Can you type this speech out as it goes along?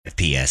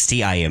PST.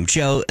 I am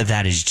Joe.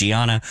 That is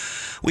Gianna.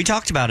 We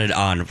talked about it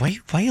on... Why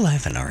are you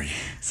laughing, Ari?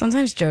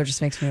 Sometimes Joe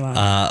just makes me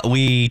laugh.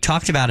 We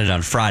talked about it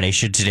on Friday.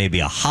 Should today be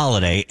a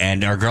holiday?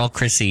 And our girl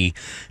Chrissy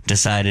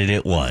decided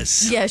it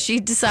was. Yeah, she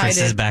decided.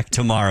 Chris is back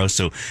tomorrow,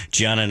 so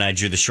Gianna and I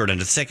drew the short end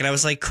of the stick. And I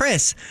was like,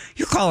 Chris,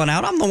 you're calling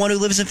out. I'm the one who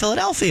lives in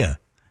Philadelphia.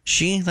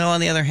 She, though,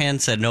 on the other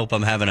hand, said, nope,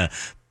 I'm having a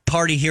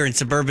party here in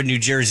suburban New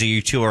Jersey.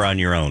 You two are on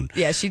your own.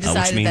 Yeah, she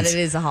decided that it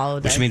is a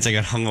holiday. Which means I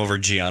got hungover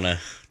Gianna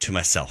to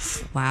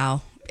myself.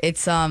 Wow.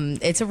 It's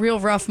a real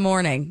rough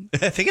morning.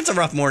 I think it's a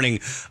rough morning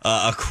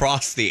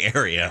across the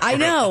area. I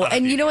know.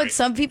 And you know what?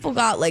 Some people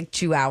got like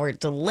 2-hour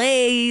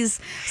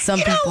delays. Some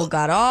people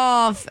got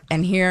off.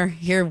 And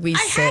here we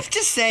sit. I have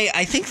to say,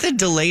 I think the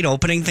delayed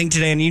opening thing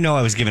today, and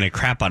I was giving it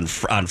crap on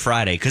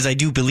Friday because I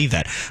do believe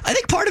that. I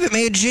think part of it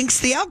may have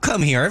jinxed the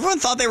outcome here. Everyone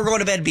thought they were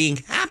going to bed being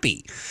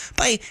happy.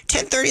 By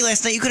 10:30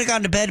 last night, you could have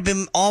gone to bed and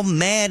been all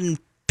mad and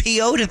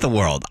PO'd at the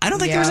world. I don't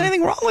think there was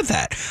anything wrong with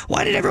that.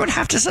 Why did everyone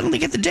have to suddenly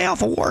get the day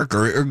off of work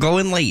or go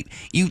in late?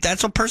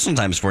 That's what personal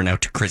time is for. Now,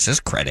 to Chris's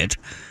credit,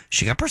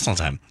 she got personal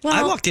time. Well,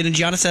 I walked in and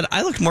Gianna said,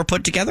 I looked more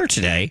put together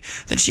today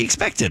than she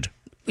expected.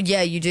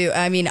 Yeah, you do.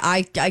 I mean,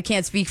 I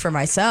can't speak for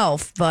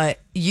myself,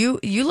 but you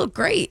look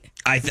great.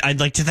 I'd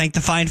like to thank the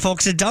fine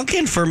folks at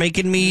Dunkin' for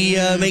making me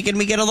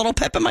get a little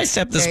pep in my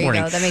step this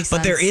morning. That makes sense.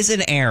 But there is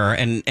an air,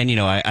 and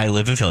I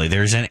live in Philly.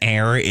 There's an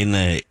air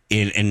in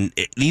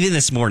even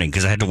this morning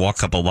because I had to walk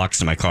a couple blocks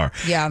to my car.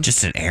 Yeah,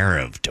 just an air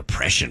of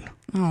depression.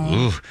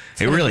 Oh,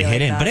 it really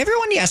hit in. But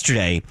everyone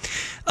yesterday,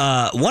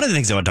 one of the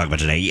things I want to talk about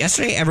today,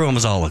 yesterday everyone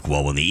was all like,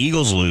 well, when the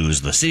Eagles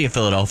lose, the city of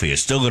Philadelphia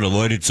is still going to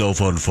light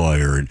itself on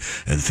fire and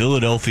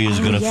Philadelphia is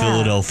going to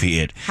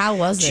Philadelphia it. How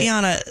was it?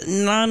 Gianna,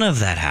 none of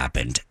that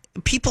happened.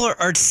 People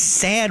are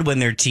sad when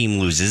their team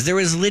loses. There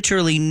was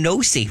literally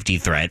no safety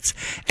threats.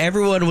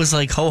 Everyone was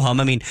like, ho hum.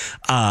 I mean,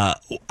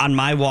 on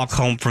my walk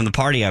home from the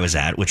party I was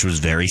at, which was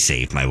very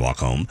safe, my walk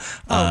home.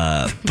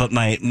 But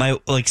my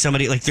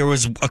there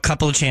was a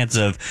couple of chants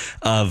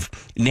of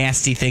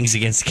nasty things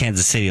against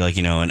Kansas City, like,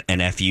 an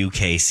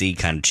FUKC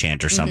kind of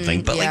chant or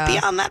something. But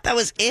beyond that, that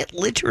was it.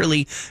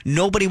 Literally,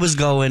 nobody was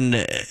going.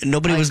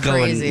 Nobody was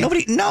crazy.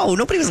 going.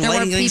 Nobody was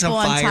lighting things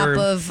on fire. On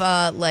top of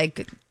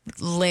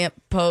lamp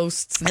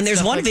posts. And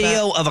there's one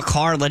video of a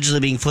car allegedly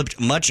being flipped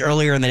much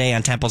earlier in the day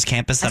on Temple's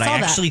campus that I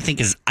actually think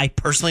I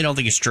personally don't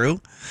think is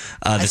true.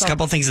 There's a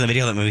couple of things in the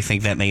video that made me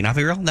think that may not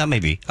be real. That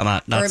may be. I'm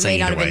not saying either way. Or it may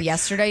not have been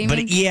yesterday,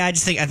 But yeah, I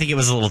think it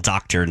was a little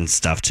doctored and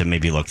stuff to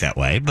maybe look that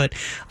way. But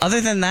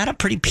other than that, a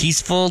pretty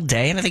peaceful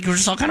day. And I think we're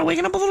just all kind of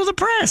waking up a little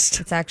depressed.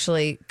 It's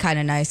actually kind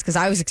of nice because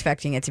I was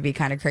expecting it to be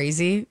kind of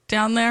crazy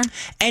down there.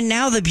 And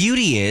now the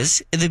beauty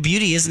is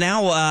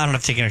now I don't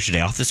have to take an extra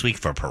day off this week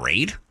for a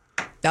parade.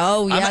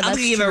 Oh, yeah, I'm going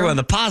to give everyone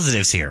the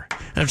positives here.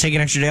 I'm taking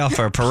an extra day off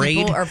for a parade.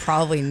 People are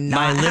probably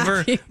not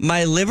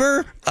My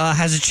liver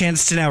has a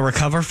chance to now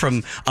recover from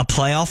a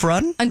playoff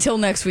run. Until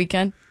next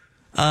weekend.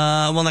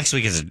 Well, next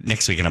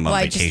weekend I'm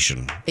on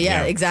vacation.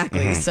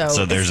 Exactly. Mm-hmm.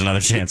 So there's another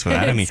chance for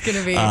that. I mean, it's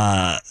gonna be.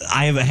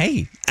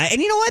 And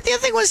you know what? The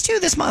other thing was too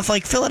this month,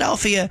 like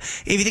Philadelphia.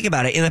 If you think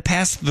about it, in the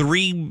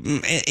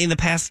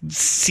past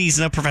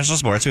season of professional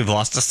sports, we've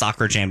lost a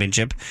soccer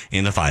championship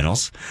in the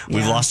finals.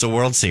 We've lost a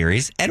World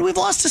Series, and we've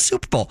lost a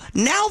Super Bowl.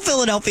 Now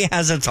Philadelphia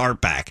has its heart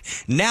back.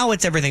 Now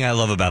it's everything I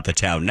love about the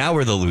town. Now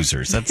we're the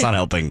losers. That's not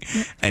helping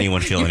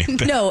anyone feel any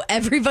better. No,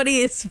 everybody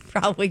is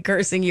probably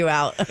cursing you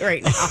out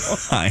right now.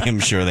 I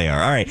am sure they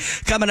are. All right.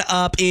 Coming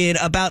up in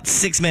about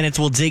 6 minutes,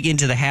 we'll dig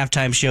into the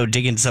halftime show,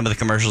 dig into some of the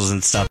commercials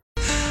and stuff.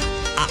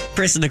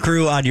 Chris and the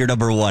crew on your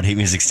number one hit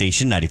music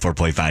station,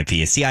 94.5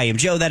 PSC. I am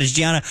Joe. That is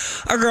Gianna.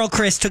 Our girl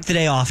Chris took the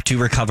day off to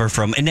recover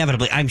from,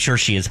 inevitably, I'm sure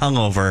she is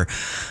hungover.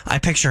 I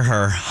picture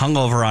her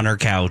hungover on her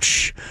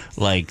couch,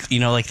 like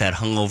that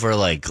hungover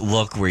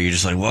look where you're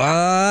just like,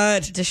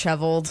 what?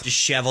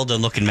 Disheveled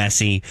and looking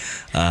messy.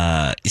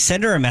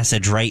 Send her a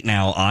message right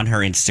now on her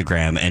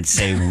Instagram and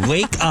say,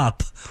 wake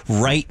up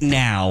right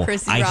now.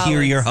 I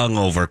hear you're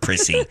hungover,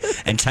 Chrissy.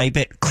 And type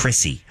it,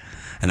 Chrissy.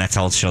 And that's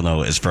all she'll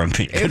know is from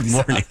me. Good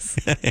morning.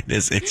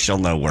 She'll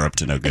know we're up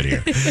to no good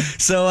here.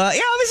 So,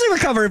 obviously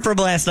recovering from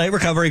last night,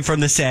 recovering from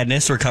the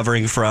sadness,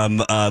 recovering from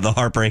the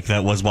heartbreak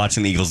that was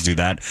watching the Eagles do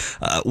that.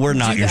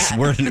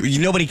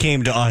 Nobody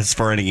came to us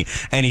for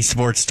any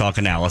sports talk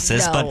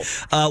analysis, but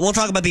we'll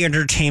talk about the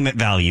entertainment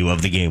value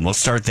of the game. We'll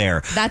start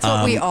there. That's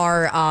what we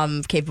are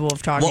capable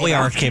of talking about. What we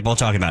are capable of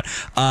talking about.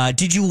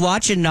 Did you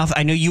watch enough?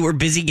 I know you were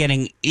busy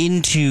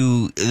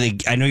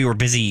I know you were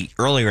busy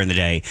earlier in the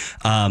day,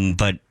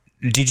 but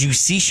did you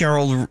see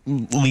Cheryl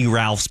Lee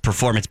Ralph's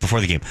performance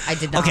before the game? I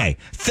did not. Okay,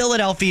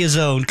 Philadelphia's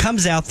own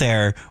comes out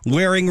there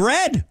wearing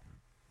red.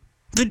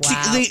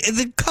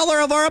 The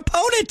color of our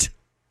opponent.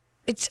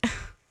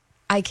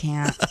 I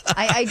can't.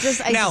 I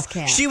just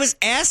can't. She was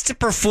asked to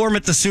perform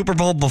at the Super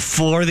Bowl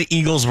before the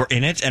Eagles were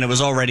in it, and it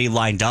was already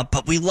lined up.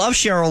 But we love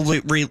Cheryl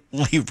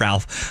Lee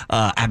Ralph,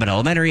 Abbott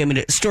Elementary. I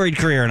mean, storied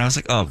career. And I was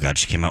like, oh, God,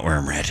 she came out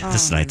wearing red.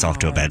 This night's off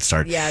to a bad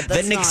start. Yeah,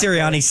 then Nick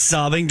Sirianni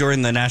sobbing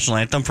during the national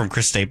anthem from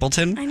Chris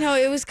Stapleton. I know.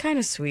 It was kind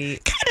of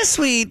sweet.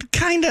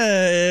 Kind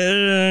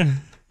of.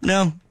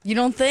 No. You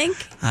don't think?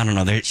 I don't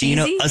know.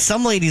 Cheesy?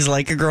 Some ladies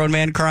like a grown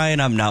man crying.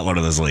 I'm not one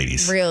of those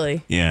ladies.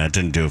 Really? Yeah, it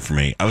didn't do it for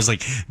me. I was like,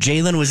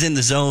 Jalen was in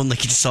the zone.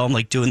 Like, you just saw him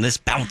like doing this,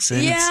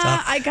 bouncing and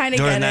stuff. I kind of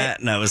during get that,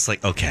 it. and I was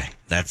like, okay,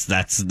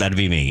 that'd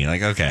be me.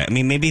 Like, okay. I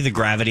mean, maybe the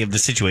gravity of the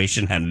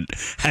situation hadn't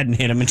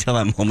hit him until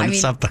that moment and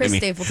stuff. But Chris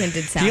Stapleton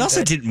did sound he also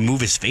good. didn't move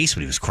his face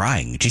when he was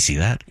crying. Did you see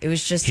that? It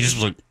was just... He just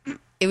was like...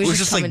 It was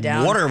just like coming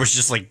down. water was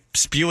just like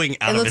spewing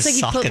out of his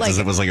sockets as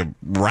it was like a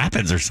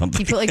rapids or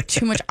something. He put like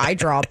too much eye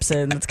drops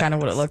in. That's kind of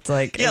what it looked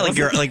like. Yeah,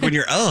 like when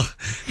you're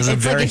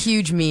it's like a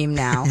huge meme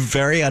now.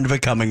 Very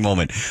unbecoming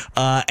moment.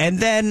 And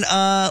then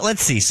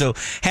let's see. So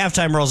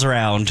halftime rolls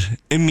around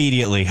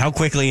immediately. How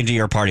quickly into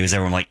your party was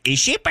everyone like, is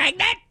she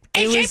pregnant?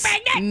 Is she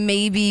pregnant?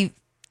 Maybe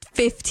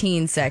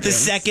 15 seconds.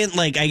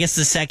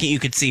 The second you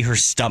could see her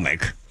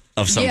stomach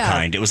of some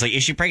kind. It was like,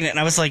 is she pregnant? And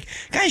I was like,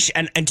 gosh,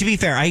 and to be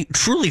fair, I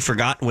truly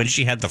forgot when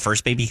she had the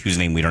first baby, whose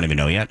name we don't even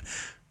know yet.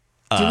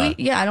 Do we?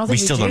 Yeah, I don't think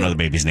we still don't know the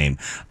baby's name.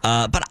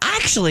 But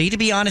actually, to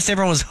be honest,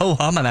 everyone was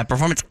ho-hum on that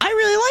performance. I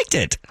really liked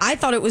it. I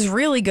thought it was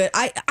really good.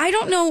 I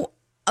don't know.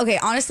 Okay,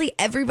 honestly,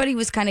 everybody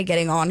was kind of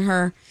getting on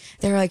her.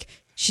 They were like,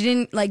 she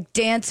didn't like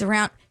dance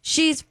around.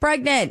 She's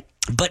pregnant.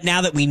 But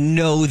now that we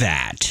know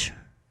that...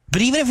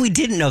 But even if we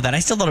didn't know that, I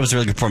still thought it was a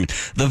really good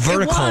performance. The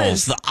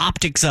verticals, the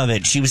optics of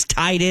it, she was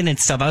tied in and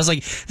stuff. I was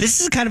like, this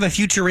is kind of a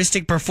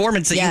futuristic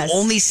performance that you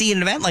only see in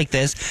an event like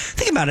this.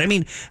 Think about it. I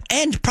mean,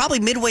 and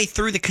probably midway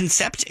through the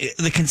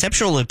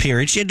conceptual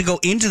period, she had to go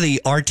into the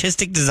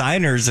artistic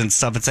designers and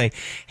stuff and say,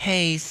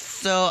 hey,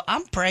 so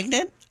I'm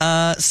pregnant.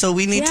 So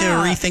we need to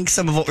rethink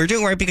some of what we're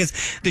doing, right? Because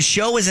the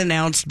show was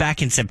announced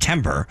back in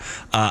September.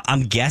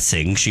 I'm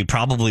guessing she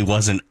probably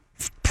wasn't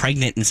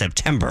pregnant in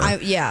September.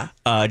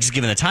 Just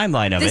given the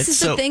timeline of it. This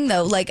is the thing,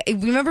 though. Like,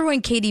 remember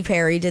when Katy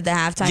Perry did the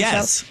halftime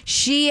show?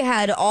 She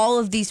had all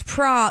of these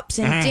props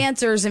and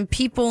dancers and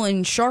people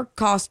in shark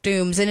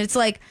costumes, and it's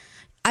like,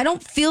 I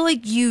don't feel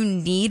like you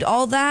need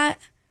all that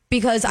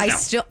because I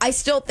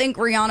still think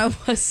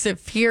Rihanna was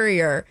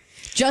superior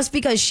just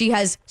because she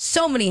has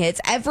so many hits.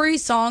 Every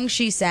song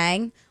she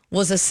sang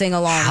was a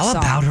sing-along song. How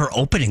about her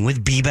opening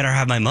with "Be Better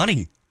Have My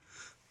Money"?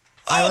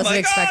 I wasn't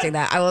expecting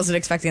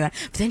that.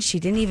 But then she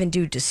didn't even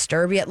do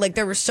Disturb yet. Like,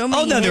 there were so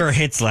many hits. There were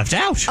hits left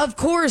out. Of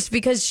course,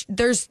 because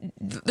there's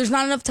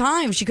not enough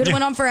time. She could have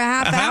went on for a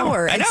half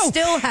hour and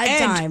still had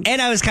time. And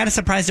I was kind of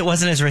surprised it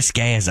wasn't as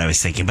risque as I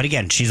was thinking. But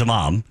again, she's a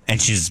mom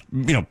and she's,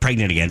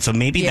 pregnant again. So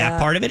maybe that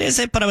part of it is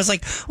it. But I was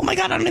like, oh my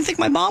God, I don't think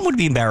my mom would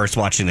be embarrassed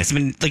watching this. I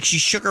mean, like, she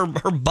shook her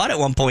butt at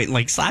one point and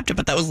like slapped it,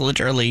 but that was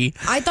literally...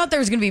 I thought there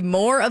was going to be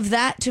more of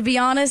that, to be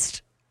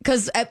honest.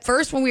 Because at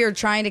first, when we were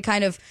trying to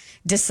kind of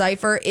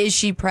decipher, is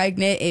she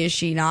pregnant? Is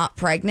she not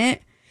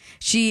pregnant?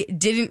 She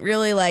didn't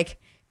really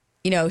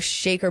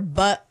shake her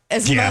butt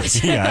as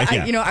much.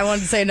 I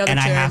wanted to say another term. And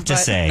I have to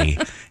say,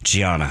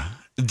 Gianna,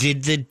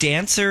 did the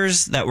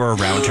dancers that were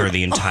around her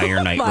the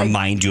entire night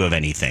remind you of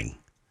anything?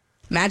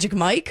 Magic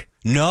Mike?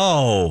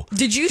 No.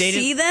 Did you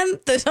see them?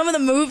 Some of the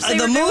moves they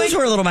were doing? The moves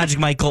were a little Magic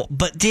Michael,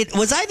 but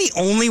was I the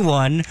only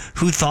one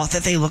who thought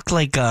that they looked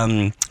like...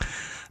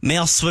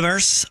 male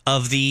swimmers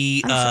of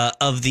the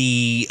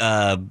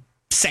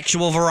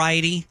sexual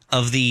variety,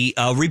 of the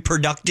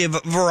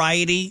reproductive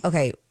variety.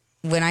 Okay,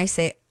 when I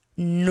say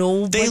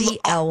nobody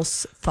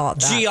else thought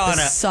that,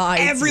 Gianna,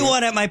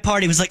 everyone at my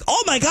party was like,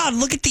 "Oh my God,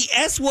 look at the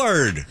S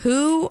word."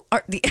 Who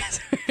are the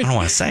S word? I don't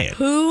want to say it.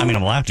 I mean,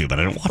 I'm allowed to,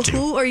 but I don't want to.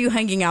 Who are you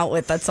hanging out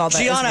with that saw that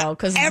Gianna, as well?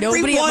 Because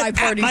nobody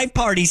at my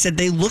party said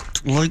they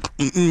looked like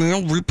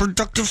male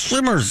reproductive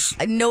swimmers.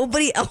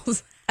 Nobody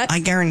else. I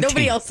guarantee.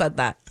 Nobody else said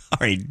that.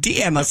 All right,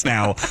 DM us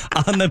now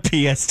on the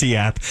PST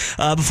app.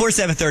 Before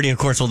 7:30, of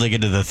course, we'll dig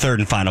into the third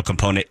and final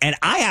component. And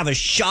I have a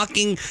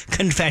shocking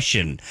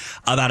confession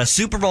about a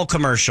Super Bowl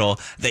commercial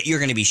that you're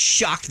going to be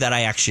shocked that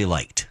I actually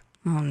liked.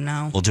 Oh,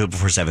 no. We'll do it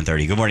before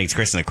 7:30. Good morning. It's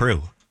Chris and the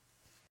crew.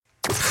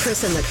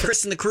 Chris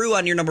and the crew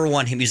on your number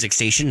one hit music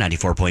station,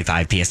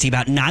 94.5 PST.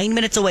 About 9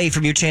 minutes away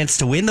from your chance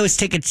to win those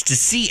tickets to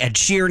see Ed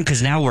Sheeran,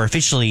 because now we're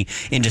officially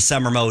into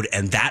summer mode,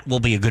 and that will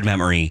be a good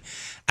memory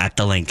at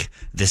the Link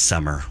this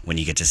summer when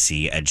you get to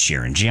see Ed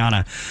Sheeran.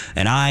 Gianna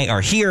and I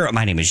are here.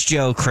 My name is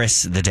Joe.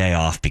 Chris, the day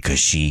off because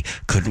she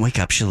couldn't wake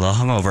up. She's a little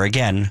hungover.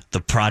 Again,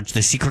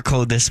 the secret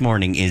code this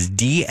morning is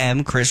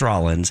DM Chris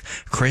Rollins.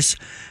 Chris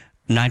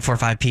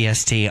 945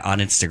 PST on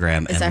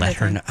Instagram, and let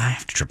her know. I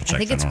have to triple check. I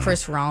think it's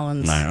Chris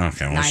Rollins.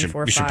 Okay, well, I should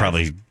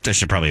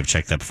probably have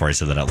checked that before I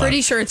said that out loud.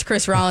 Pretty sure it's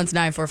Chris Rollins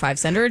 945.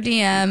 Send her a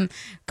DM.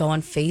 Go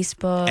on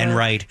Facebook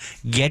and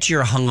get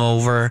your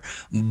hungover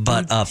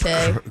butt up,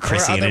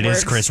 Chrissy. And it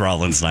is Chris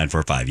Rollins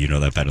 945. You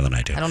know that better than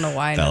I do. I don't know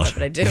why I know that,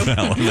 but I do.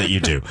 That you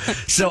do.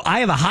 So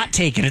I have a hot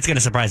take, and it's going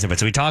to surprise everybody.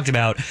 So we talked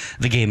about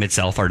the game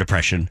itself, our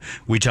depression.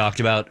 We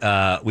talked about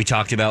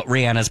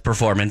Rihanna's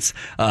performance,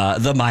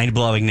 the mind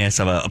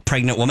blowingness of a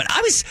pregnant woman.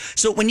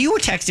 So when you were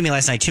texting me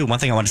last night too, one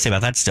thing I want to say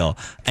about that still,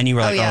 and you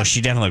were like, "Oh, she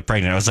definitely looked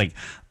pregnant." I was like,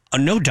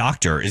 no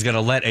doctor is going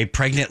to let a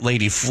pregnant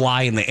lady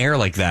fly in the air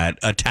like that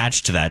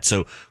attached to that.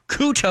 So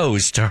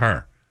kudos to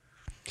her.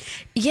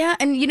 Yeah,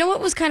 and you know what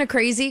was kind of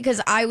crazy?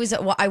 Because I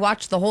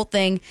watched the whole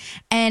thing,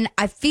 and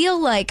I feel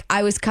like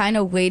I was kind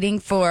of waiting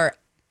for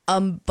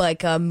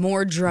like a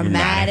more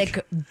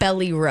dramatic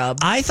belly rub.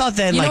 I thought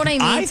then, you know what I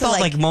mean? I thought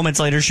like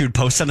moments later she would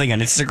post something on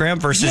Instagram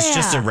versus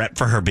just a rep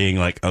for her being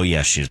like, oh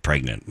yeah, she's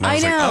pregnant. And I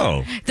was know.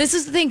 Like, oh, this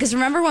is the thing, because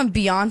remember when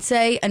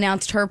Beyonce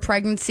announced her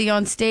pregnancy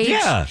on stage?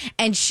 Yeah,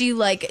 and she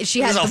had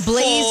the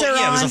blazer on.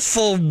 Yeah, it was a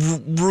full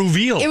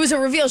reveal. It was a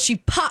reveal. She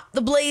popped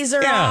the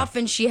blazer off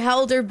and she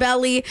held her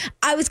belly.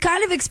 I was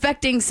kind of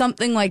expecting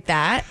something like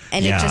that,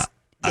 and it just.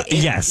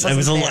 Yes, it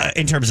was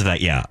in terms of that.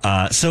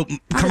 Yeah. So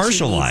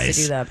commercial wise,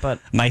 to do that, but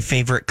my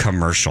favorite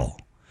commercial.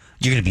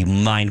 You're gonna be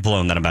mind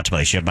blown that I'm about to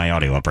play. You have my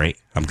audio up, right?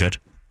 I'm good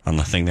on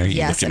the thing there. You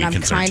yes, and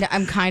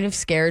I'm kind of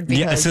scared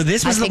because So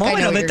this was the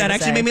moment of it that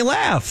actually made me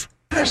laugh.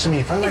 Is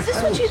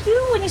this what you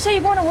do when you say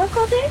you're going to work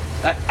all day?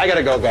 I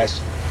gotta go,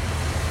 guys.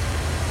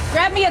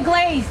 Grab me a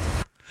glaze.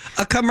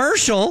 A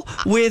commercial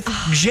with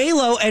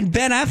J-Lo and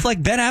Ben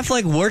Affleck. Ben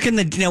Affleck working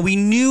now we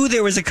knew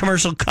there was a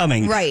commercial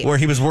coming, right? Where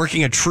he was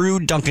working a true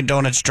Dunkin'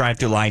 Donuts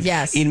drive-thru line,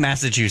 in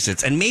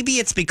Massachusetts. And maybe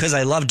it's because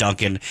I love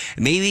Dunkin'.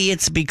 Maybe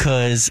it's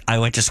because I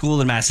went to school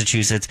in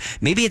Massachusetts.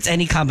 Maybe it's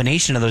any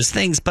combination of those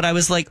things. But I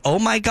was like, oh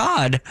my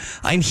God,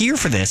 I'm here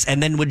for this.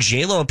 And then when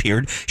J-Lo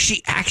appeared,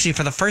 she actually,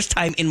 for the first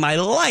time in my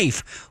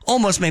life,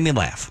 almost made me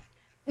laugh.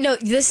 No,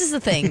 this is the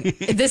thing.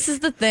 This is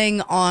the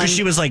thing on... Because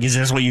she was like, is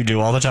this what you do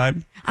all the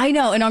time? I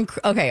know. And on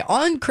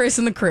Chris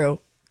and the Crew,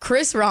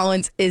 Chris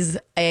Rollins is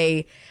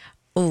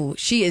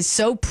she is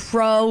so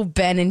pro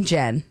Ben and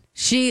Jen.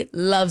 She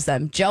loves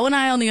them. Joe and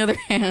I, on the other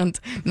hand,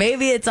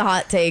 maybe it's a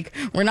hot take,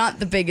 we're not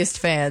the biggest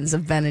fans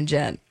of Ben and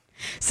Jen.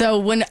 So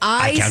when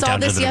I saw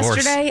this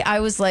yesterday, I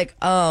was like,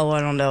 oh,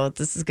 I don't know.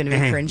 This is going to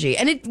be cringy.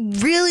 And it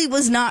really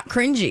was not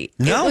cringy.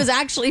 No. It was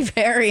actually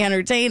very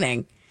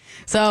entertaining.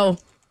 So...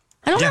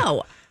 I don't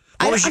know.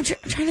 I'm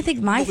trying to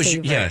think my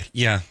favorite.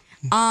 Yeah.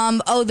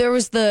 There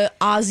was the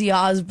Ozzy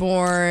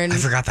Osbourne. I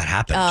forgot that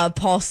happened.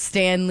 Paul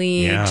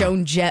Stanley,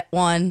 Joan Jett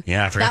one.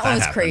 Yeah, I forgot that one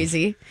was happened.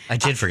 crazy. I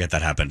did forget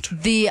that happened.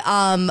 The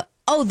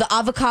the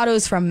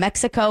avocados from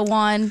Mexico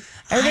one.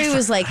 Everybody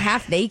was like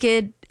half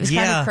naked. It was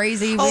kind of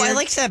crazy. Oh, I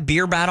liked that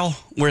beer battle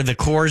where the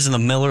Coors and the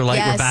Miller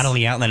Lite were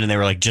battling out, and then they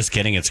were like, just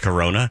kidding, it's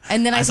Corona.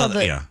 And then I saw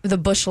the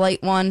Busch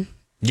Light one.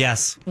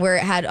 Yes. Where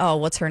it had,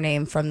 what's her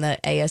name from the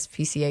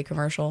ASPCA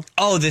commercial?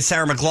 Oh, the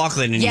Sarah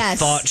McLachlan. And you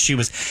thought she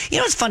was,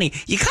 it's funny.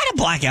 You kind of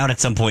black out at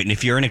some point, and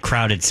if you're in a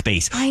crowded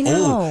space. I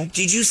know. Oh,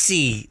 did you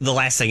see the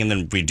last thing? And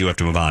then we do have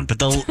to move on.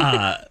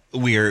 But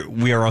we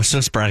are all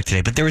so sporadic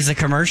today. But there was a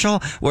commercial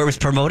where it was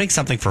promoting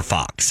something for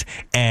Fox.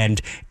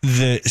 And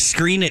the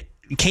screen, it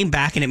came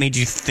back and it made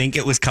you think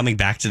it was coming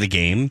back to the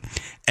game.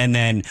 And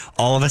then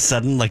all of a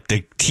sudden, like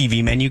the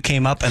TV menu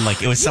came up and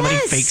like it was somebody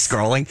fake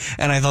scrolling.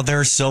 And I thought there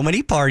are so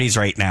many parties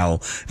right now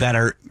that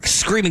are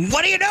screaming,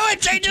 what are you doing?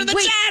 Changing the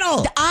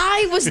channel.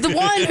 I was the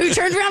one who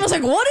turned around and was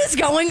like, what is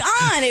going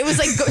on? It was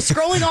like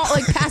scrolling all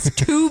like past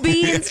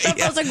Tubi and stuff.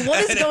 I was like,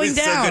 what is going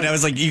down? So good. I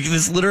was like,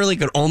 this literally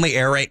could only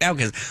air right now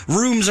because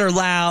rooms are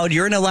loud.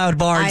 You're in a loud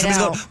bar. And somebody's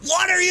going,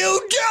 what are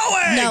you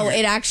doing? No,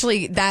 it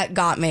actually, that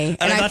got me.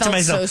 And I felt to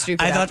myself, so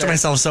stupid. I thought to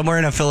myself, somewhere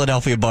in a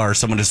Philadelphia bar,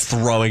 someone is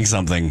throwing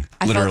something.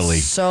 Literally,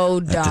 so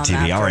dumb at the TV.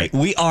 After. All right,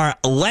 we are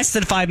less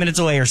than 5 minutes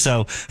away or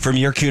so from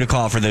your cue to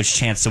call for those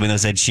chance to win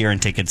those Ed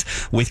Sheeran tickets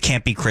with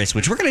Can't Be Chris,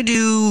 which we're gonna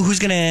do. Who's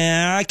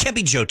gonna? Can't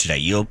Be Joe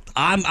today.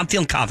 I'm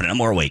feeling confident. I'm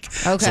more awake.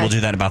 Okay, so we'll do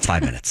that in about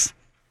 5 minutes.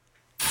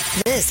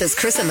 This is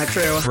Chris and the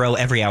Crew. Throw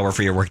every hour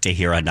for your workday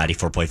here on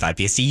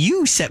 94.5 PST.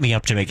 You set me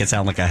up to make it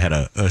sound like I had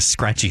a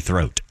scratchy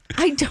throat.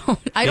 I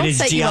don't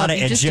set you up.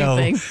 You just do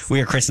things. We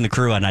are Chris and the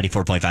Crew on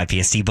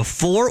 94.5 PST.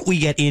 Before we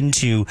get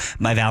into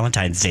my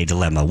Valentine's Day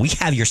dilemma, we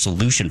have your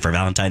solution for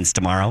Valentine's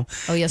tomorrow.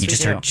 Oh, yes, you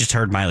just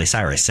heard Miley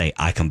Cyrus say,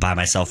 I can buy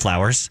myself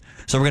flowers.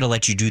 So we're going to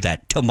let you do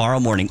that tomorrow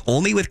morning,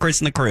 only with Chris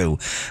and the Crew.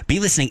 Be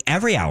listening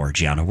every hour,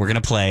 Gianna. We're going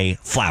to play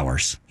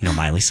Flowers,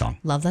 Miley's song.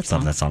 Love that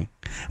song.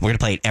 We're going to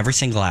play it every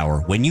single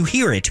hour. When you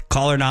hear it,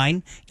 caller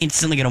 9,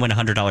 instantly going to win a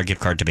 $100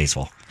 gift card to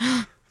baseball.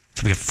 So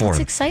we have 4. That's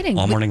exciting.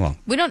 All morning long.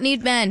 We don't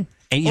need men.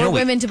 And or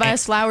women to buy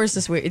us flowers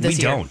this year.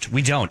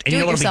 We don't. And you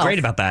know what'll be great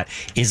about that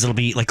is it'll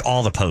be like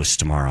all the posts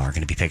tomorrow are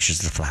going to be pictures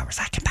of the flowers.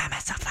 I can buy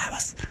myself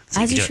flowers.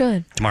 So as you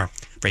should. Tomorrow,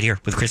 right here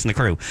with Chris and the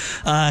Crew.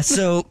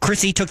 So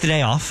Chrissy took the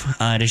day off.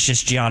 It's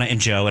just Gianna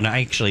and Joe. And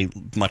I actually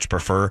much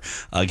prefer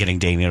getting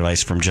dating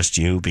advice from just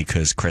you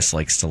because Chris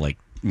likes to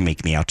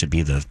make me out to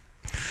be the...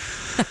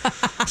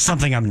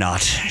 something I'm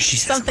not. She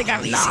says something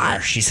I'm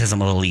not. She says I'm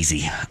a little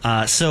easy. She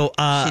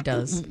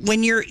does.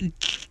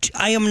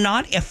 I am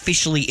not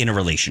officially in a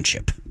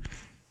relationship.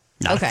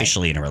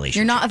 Officially in a relationship.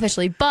 You're not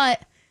officially,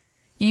 but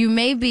you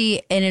may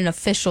be in an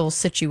official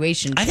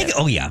situation. I think.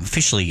 Oh yeah, I'm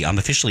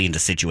officially into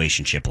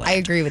situationship land. I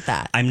agree with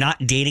that. I'm not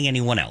dating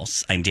anyone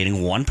else. I'm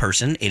dating one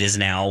person. It is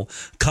now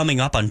coming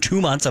up on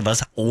 2 months of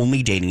us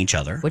only dating each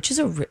other. Which is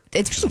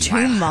it's been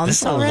 2 months. This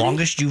is the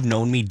longest you've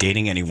known me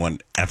dating anyone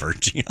ever,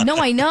 Gianna. No,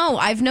 I know.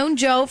 I've known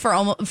Joe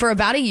for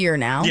about a year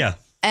now. Yeah.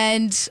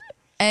 And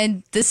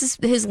And this is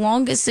his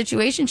longest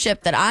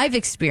situationship that I've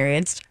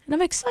experienced, and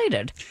I'm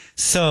excited.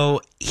 So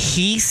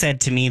he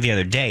said to me the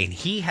other day, and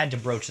he had to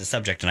broach the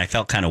subject, and I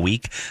felt kind of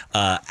weak.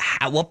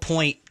 At what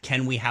point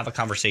can we have a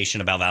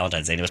conversation about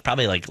Valentine's Day? And it was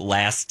probably like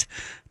last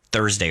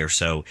Thursday or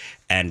so,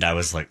 and I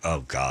was like, oh,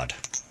 God.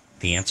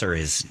 The answer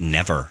is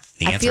never.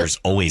 The answer is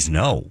always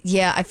no.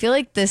 Yeah, I feel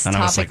like this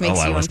topic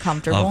makes you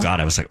uncomfortable. Oh,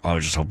 God. I was like, I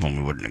was just hoping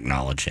we wouldn't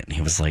acknowledge it. And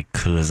he was like,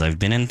 because I've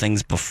been in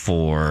things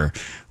before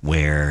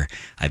where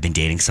I've been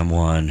dating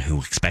someone who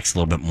expects a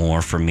little bit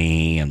more from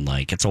me. And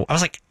like, I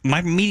was like, my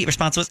immediate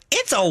response was,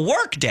 it's a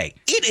work day.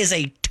 It is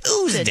a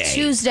Tuesday. It's a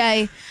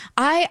Tuesday.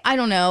 I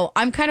don't know.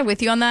 I'm kind of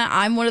with you on that.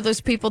 I'm one of those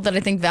people that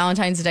I think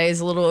Valentine's Day is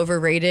a little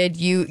overrated.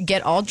 You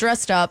get all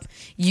dressed up.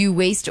 You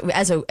waste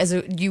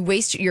you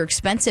waste your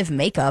expensive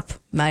makeup.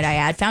 Might I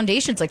add?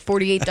 Foundation's like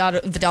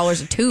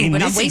 $48 a tube,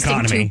 and I'm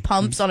wasting 2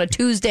 pumps on a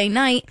Tuesday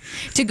night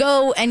to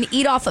go and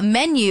eat off a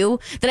menu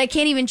that I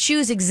can't even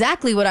choose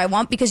exactly what I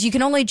want because you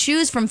can only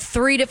choose from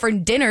 3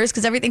 different dinners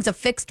because everything's a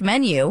fixed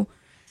menu.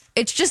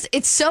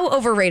 It's so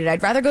overrated.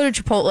 I'd rather go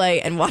to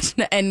Chipotle and watch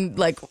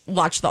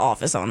The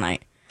Office all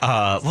night.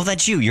 Well,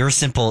 that's you. You're a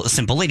simple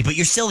lady, but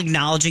you're still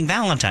acknowledging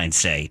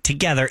Valentine's Day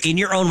together in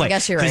your own way. I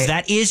guess you're right. Because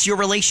that is your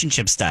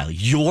relationship style.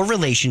 Your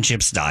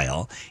relationship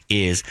style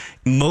is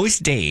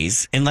most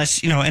days,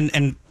 unless,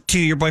 and to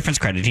your boyfriend's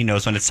credit, he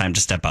knows when it's time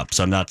to step up.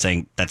 So I'm not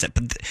saying that's it.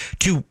 But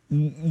to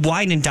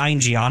wine and dine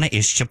Gianna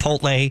is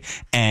Chipotle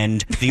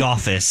and The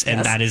Office,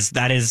 and Yes.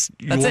 that is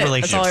your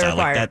relationship style.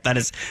 Like that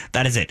is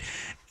it.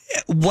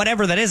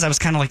 Whatever that is, I was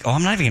kind of like,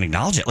 I'm not even going to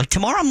acknowledge it. Like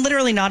tomorrow, I'm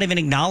literally not even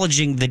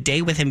acknowledging the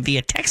day with him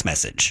via text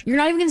message. You're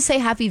not even going to say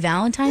Happy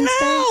Valentine's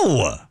Day?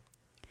 No.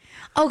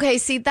 Okay,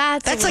 see,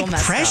 that's like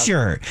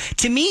pressure. Up.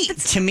 To me,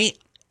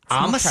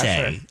 I'ma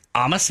say,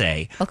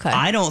 okay.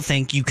 I don't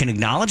think you can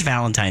acknowledge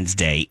Valentine's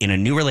Day in a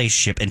new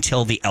relationship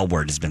until the L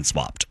word has been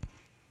swapped.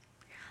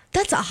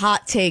 That's a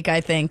hot take,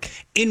 I think.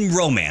 In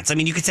romance. I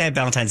mean, you could say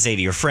Valentine's Day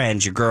to your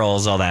friends, your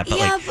girls, all that.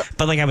 But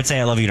but I would say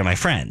I love you to my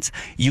friends.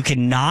 You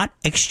cannot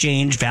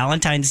exchange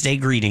Valentine's Day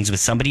greetings with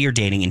somebody you're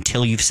dating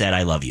until you've said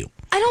I love you.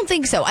 I don't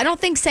think so. I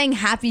don't think saying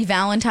Happy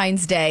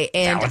Valentine's Day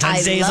and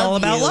Valentine's Day is all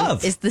about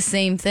love. Is the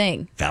same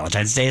thing.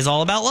 Valentine's Day is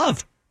all about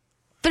love.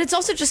 But it's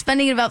also just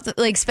spending it with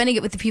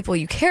the people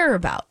you care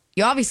about.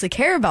 You obviously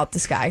care about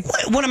this guy.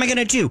 What am I going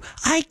to do?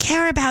 I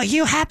care about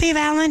you. Happy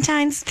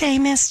Valentine's Day,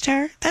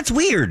 mister. That's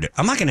weird.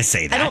 I'm not going to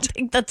say that. I don't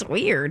think that's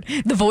weird.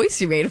 The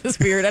voice you made was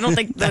weird. I don't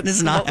think that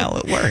is not how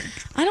it works.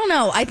 I don't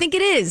know. I think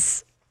it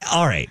is.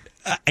 All right.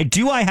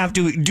 Do I have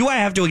to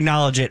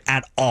acknowledge it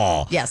at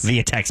all? Yes.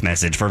 Via text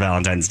message for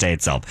Valentine's Day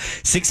itself.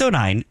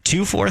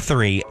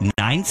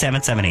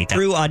 609-243-9778.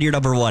 Through on your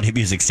number one hit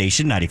music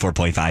station,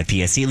 94.5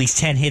 PSC. At least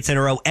 10 hits in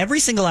a row every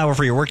single hour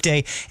for your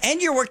workday.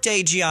 And your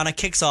workday, Gianna,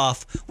 kicks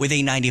off with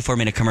a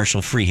 94-minute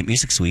commercial-free hit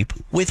music sweep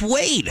with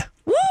Wade.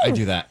 Woo! I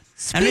do that.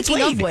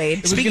 Speaking of Wade.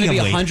 It was going to be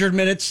 100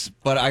 minutes,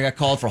 but I got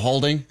called for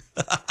holding.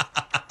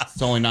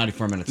 It's only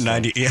 94 minutes.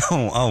 90.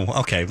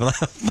 Oh, okay. Well,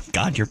 oh my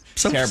God, you're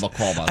so terrible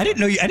call. By I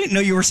didn't know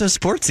you were so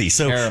sportsy.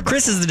 So terrible.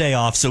 Chris is the day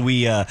off, so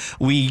we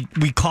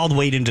called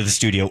Wade into the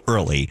studio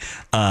early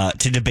to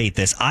debate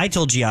this. I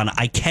told Gianna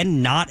I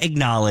cannot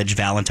acknowledge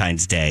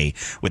Valentine's Day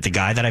with the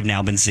guy that I've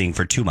now been seeing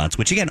for 2 months.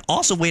 Which again,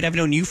 also Wade, I've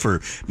known you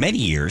for many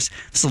years.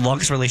 It's the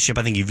longest relationship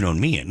I think you've known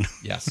me in.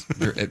 Yes,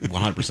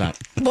 100%.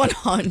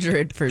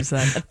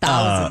 100%.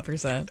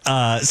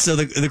 1,000%. So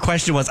the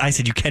question was, I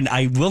said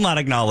I will not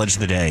acknowledge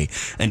the day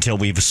until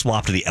we've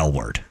swapped the L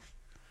word.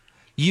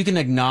 You can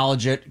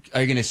acknowledge it.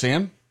 Are you going to see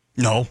him?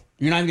 No.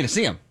 You're not even going to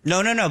see him?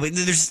 No. But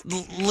there's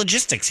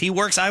logistics. He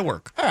works, I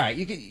work. All right.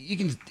 You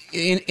can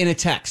in a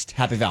text,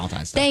 Happy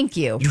Valentine's Day. Thank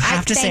you. You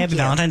have to say Happy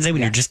Valentine's Day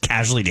when you're just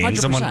casually dating 100%.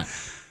 someone?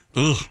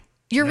 Ugh.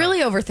 You're really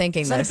overthinking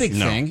It's this. not a big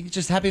thing. It's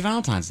just Happy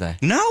Valentine's Day.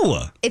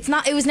 No. It's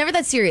not. It was never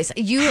that serious.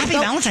 Happy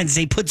Valentine's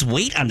Day puts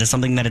weight onto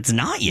something that it's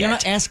not yet. You're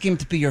not asking him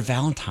to be your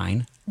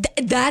Valentine.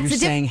 That's You're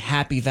saying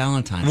Happy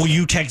Valentine's Will Day.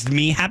 you text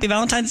me Happy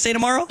Valentine's Day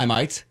tomorrow? I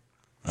might.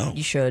 Oh.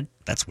 You should.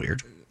 That's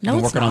weird. No,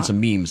 I'm working on some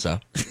memes, though.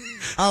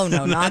 Oh,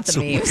 no, not the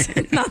memes.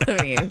 Not the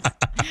memes.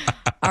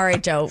 All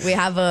right, Joe. We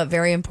have a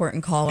very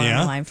important call on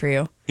the line for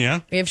you. Yeah?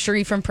 We have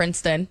Cherie from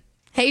Princeton.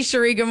 Hey,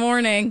 Cherie, good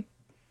morning.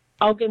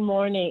 Oh, good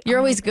morning. You're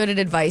always good at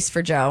advice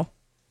for Joe.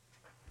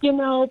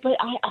 But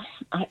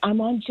I'm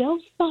on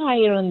Joe's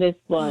side on this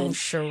one. Oh,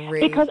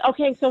 Cherie. Because,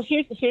 okay, so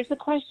here's the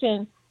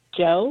question.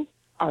 Joe,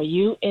 are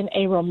you in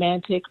a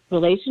romantic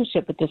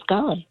relationship with this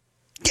guy?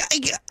 Yeah,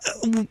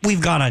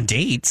 we've gone on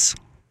dates.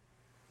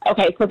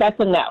 Okay, so that's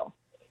a no.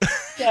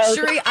 So,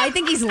 Cherie, I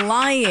think he's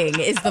lying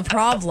is the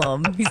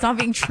problem. He's not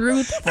being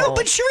truthful. No,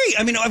 but Cherie,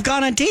 I've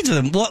gone on dates with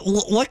him.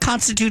 What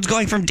constitutes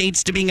going from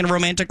dates to being in a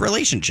romantic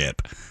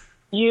relationship?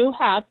 you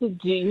have to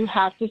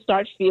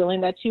start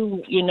feeling that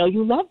you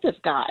love this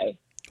guy.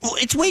 Well,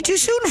 it's way too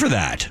soon for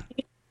that.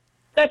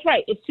 That's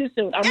right. It's too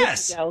soon. I'm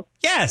Yes. with you, Joe.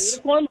 Yes.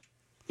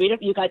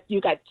 You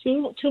got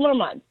two more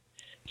months.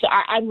 So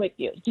I'm with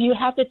you. Do you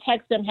have to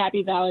text them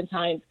Happy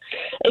Valentine's?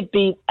 It'd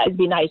be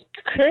nice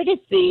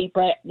courtesy,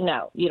 but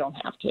no, you don't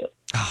have to.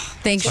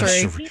 Thanks,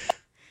 Cherie.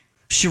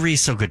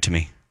 Cherie's so good to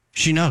me.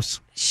 She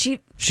knows. She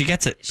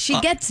gets it. She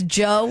gets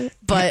Joe,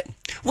 but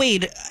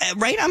Wade,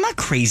 right? I'm not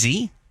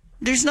crazy.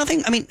 There's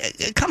nothing. I mean,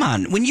 come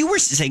on. When you were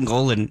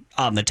single and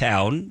on the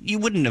town, you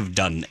wouldn't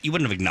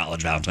have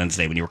acknowledged Valentine's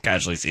Day when you were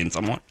casually seeing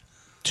someone.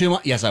 2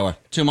 months? Yes, I would.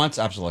 2 months?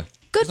 Absolutely.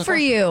 good for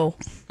you.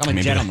 I'm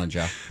a gentleman,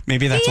 Joe.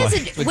 Maybe that's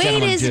why.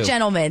 Wade is a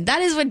gentleman.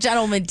 That is what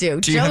gentlemen do.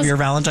 Do you have your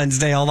Valentine's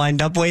Day all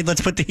lined up, Wade?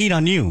 Let's put the heat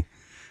on you.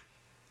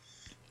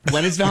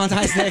 When is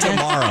Valentine's Day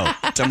again?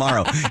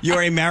 Tomorrow.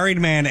 You're a married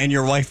man and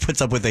your wife puts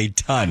up with a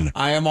ton.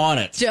 I am on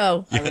it.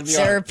 Joe,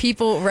 there are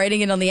people writing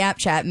it on the app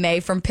chat.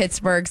 May from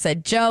Pittsburgh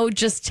said, Joe,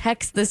 just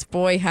text this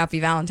boy Happy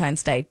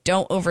Valentine's Day.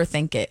 Don't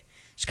overthink it.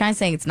 She's kind of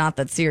saying it's not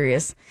that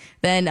serious.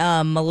 Then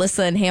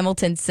Melissa in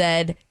Hamilton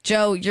said,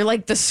 Joe, you're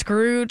like the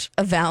Scrooge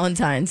of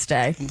Valentine's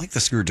Day. I'm like the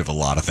Scrooge of a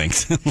lot of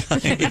things.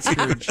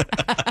 Scrooge.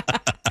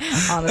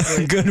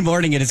 Honestly. Good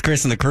morning. It is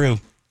Chris and the crew.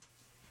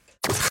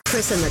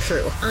 Chris and the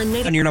crew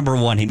on your number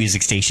one hit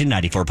music station,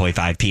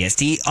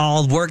 94.5 PST,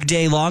 all work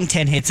day long,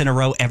 10 hits in a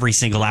row every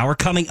single hour.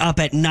 Coming up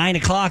at 9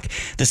 o'clock,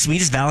 the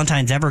sweetest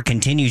Valentine's ever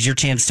continues. Your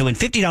chance to win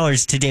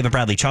 $50 to David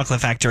Bradley Chocolate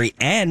Factory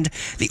and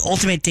the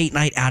ultimate date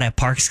night out at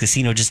Parks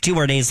Casino. Just 2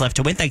 more days left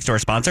to win, thanks to our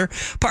sponsor,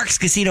 Parks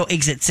Casino,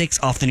 Exit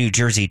 6 off the New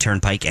Jersey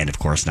Turnpike, and of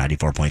course,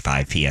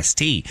 94.5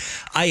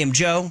 PST. I am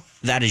Joe.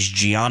 That is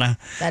Gianna.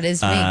 That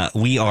is me.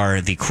 We are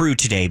the crew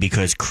today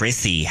because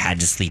Chrissy had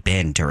to sleep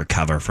in to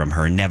recover from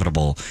her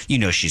inevitable. You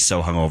know, she's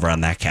so hungover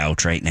on that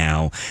couch right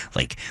now,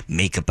 like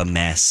makeup a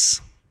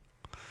mess.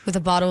 With a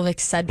bottle of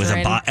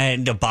Excedrin.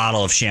 And a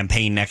bottle of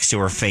champagne next to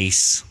her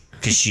face.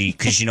 Because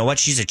you know what?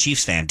 She's a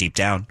Chiefs fan deep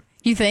down.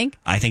 You think?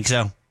 I think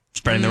so.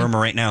 Spreading the rumor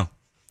right now.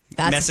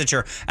 Message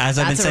her, as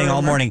I've been saying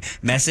all morning,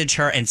 message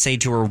her and say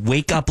to her,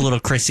 wake up, little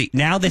Chrissy.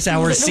 Now this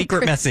hour's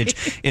secret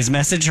message is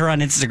message her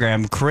on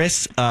Instagram.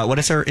 Chris, what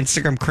is her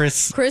Instagram?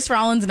 Chris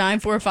Rollins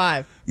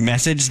 945.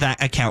 Message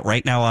that account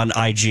right now on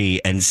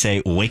IG and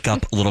say, wake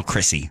up, little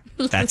Chrissy.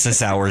 That's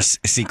this hour's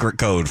secret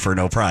code for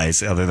no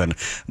prize other than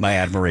my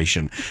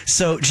admiration.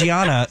 So,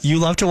 Gianna, you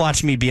love to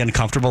watch me be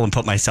uncomfortable and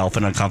put myself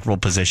in uncomfortable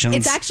positions.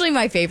 It's actually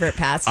my favorite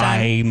pastime.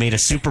 I made a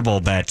Super Bowl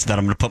bet that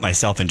I'm going to put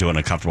myself into an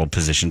uncomfortable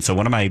position. So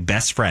one of my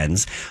best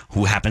friends,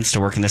 who happens to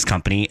work in this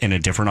company in a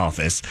different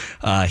office,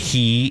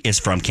 he is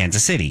from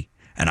Kansas City,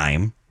 and I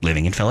am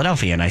living in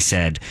Philadelphia. And I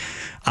said,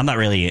 I'm not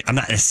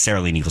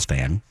necessarily an Eagles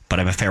fan, but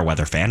I'm a fair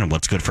weather fan, and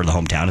what's good for the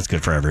hometown is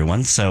good for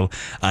everyone. So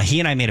he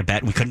and I made a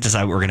bet. We couldn't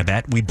decide what we were going to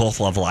bet. We both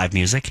love live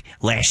music.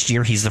 Last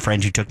year, he's the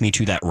friend who took me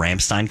to that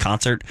Rammstein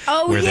concert.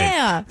 Oh, where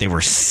yeah. They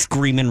were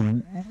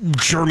screaming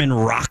German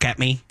rock at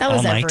me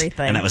all night.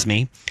 Everything. And that was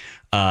me.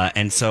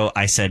 And so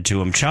I said to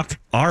him, Chuck,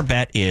 our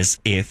bet is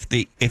if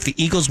the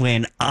Eagles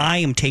win, I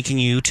am taking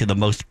you to the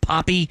most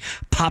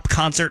pop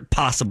concert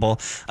possible.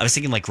 I was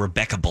thinking like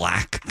Rebecca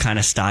Black kind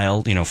of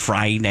style,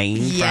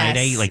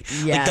 Friday, like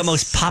the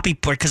most poppy,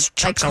 because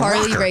Chuck's like a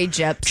Carly rocker. Rae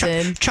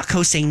Jepsen. Chuck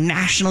hosts a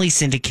nationally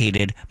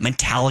syndicated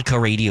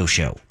Metallica radio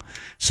show.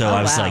 So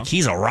I was like,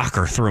 he's a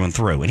rocker through and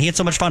through. And he had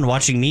so much fun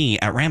watching me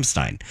at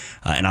Rammstein.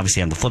 And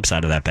obviously on the flip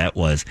side of that bet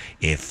was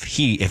if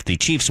the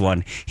Chiefs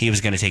won, he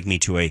was going to take me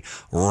to a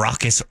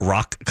raucous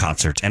rock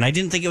concert. And I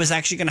didn't think it was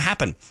actually going to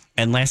happen.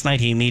 And last night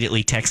he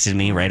immediately texted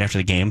me right after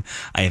the game.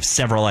 I have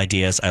several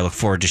ideas. I look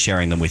forward to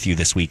sharing them with you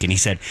this week. And he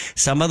said,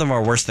 some of them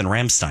are worse than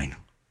Rammstein.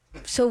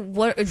 So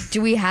what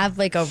do we have,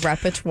 like a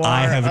repertoire?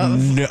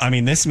 I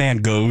mean, this man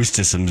goes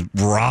to some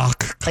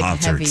rock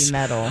concerts, like heavy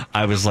metal.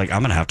 I was like,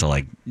 I'm gonna have to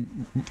like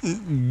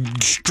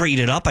straight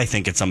it up. I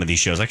think at some of these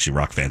shows, actually,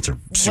 rock fans are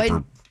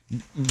super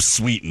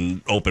sweet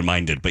and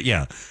open-minded. But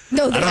yeah,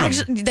 no,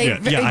 they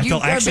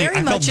are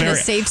very much in a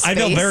safe space. I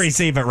felt very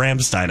safe at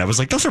Rammstein. I was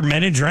like, those are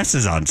men in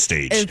dresses on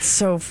stage. It's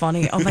so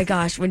funny. Oh my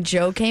gosh, when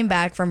Joe came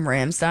back from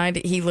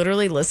Rammstein, he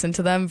literally listened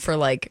to them for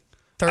like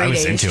 3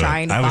 days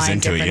trying to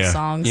find different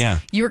songs. Yeah.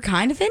 You were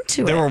kind of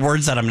into it. There were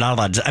words that I'm not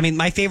allowed to. I mean,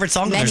 my favorite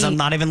song others I'm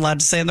not even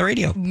allowed to say on the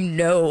radio.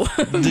 No.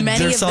 Many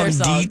of their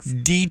songs.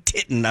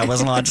 D-Titten, I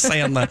wasn't allowed to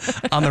say on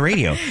the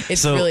radio.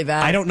 It's really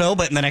bad. I don't know,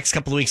 but in the next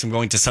couple of weeks, I'm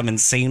going to some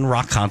insane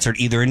rock concert,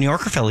 either in New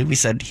York or Philly. We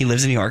said he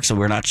lives in New York, so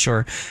we're not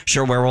sure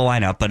where we'll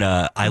line up. But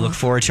I look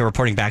forward to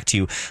reporting back to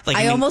you. Like,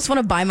 I almost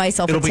want to buy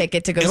myself a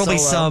ticket to go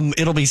solo.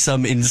 It'll be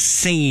some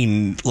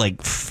insane,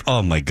 like,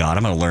 oh my God,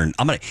 I'm going to learn.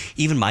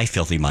 Even my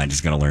filthy mind is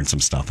going to learn some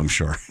stuff, I'm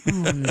sure.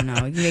 Oh,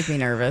 no, you make me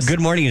nervous. Good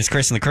morning, it's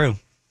Chris and the crew.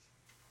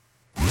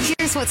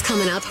 Here's what's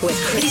coming up with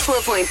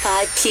 94.5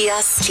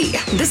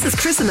 PST. This is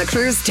Chris and the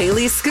crew's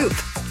Daily Scoop.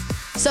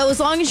 So as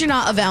long as you're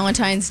not a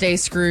Valentine's Day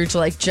Scrooge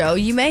like Joe,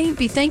 you may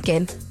be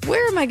thinking,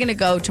 where am I going to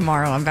go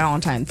tomorrow on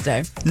Valentine's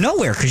Day?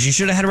 Nowhere, because you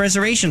should have had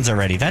reservations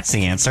already. That's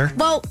the answer.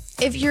 Well,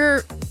 if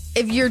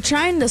you're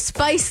trying to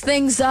spice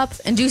things up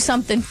and do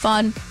something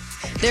fun,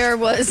 there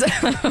was...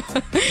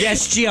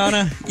 Yes,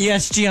 Gianna.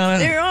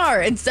 There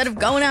are. Instead of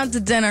going out to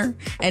dinner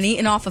and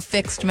eating off a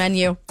fixed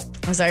menu,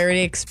 as I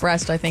already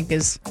expressed, I think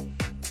is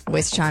a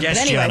waste of time. Yes,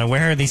 but anyway, Gianna,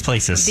 where are these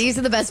places? These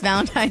are the best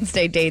Valentine's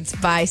Day dates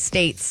by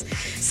states.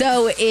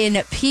 So in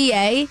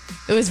PA,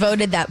 it was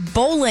voted that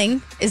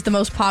bowling is the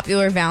most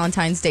popular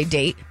Valentine's Day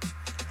date.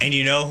 And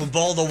you know who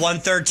bowled a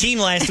 113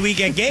 last week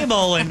at Gay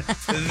Bowling?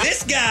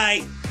 This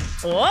guy.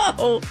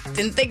 Whoa.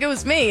 Didn't think it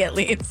was me, at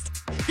least.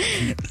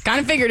 Kind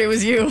of figured it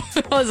was you.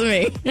 It wasn't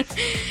me.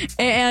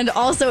 And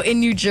also in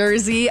New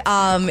Jersey,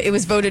 it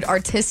was voted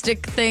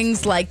artistic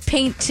things like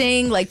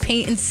painting, like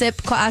paint and sip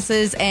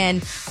classes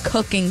and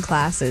cooking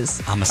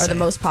classes are the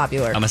most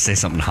popular. I'm going to say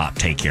something hot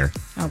take here.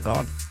 Oh,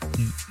 God.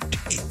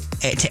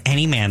 To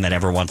any man that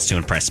ever wants to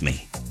impress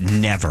me,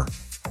 never,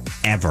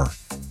 ever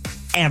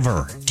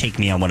take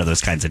me on one of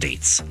those kinds of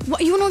dates.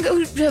 What, you want to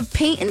go to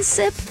paint and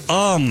sip?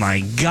 Oh, my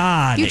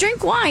God. You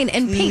drink wine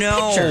and paint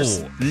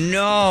pictures.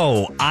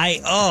 No.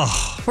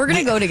 We're going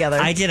to go together.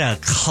 I did a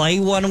clay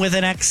one with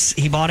an ex.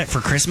 He bought it for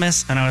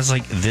Christmas, and I was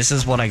like, this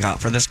is what I got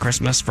for this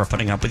Christmas for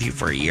putting up with you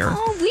for a year.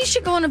 Oh, we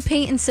should go on a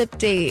paint and sip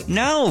date.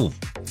 No.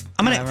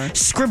 I'm going to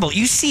scribble.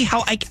 You see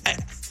how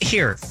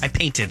here, I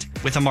painted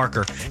with a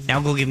marker. Now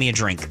go give me a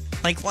drink.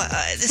 Like, what?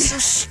 This is so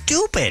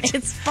stupid.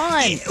 It's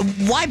fun.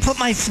 Why put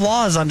my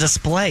flaws on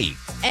display?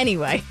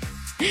 Anyway,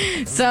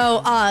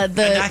 so and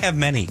I have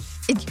many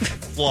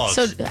flaws.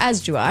 So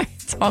as do I.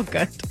 It's all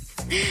good.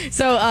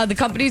 So the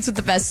companies with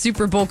the best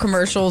Super Bowl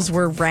commercials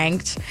were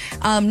ranked.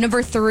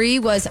 Number 3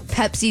 was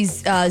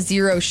Pepsi's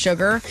Zero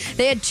Sugar.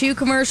 They had 2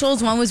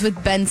 commercials. One was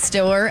with Ben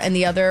Stiller and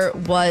the other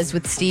was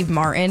with Steve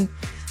Martin.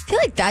 I feel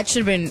like that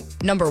should have been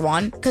number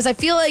 1 because I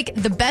feel like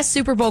the best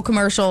Super Bowl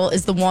commercial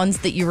is the ones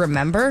that you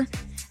remember.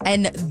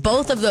 And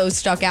both of those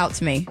stuck out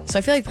to me. So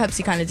I feel like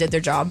Pepsi kind of did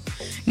their job.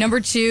 Number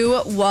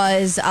 2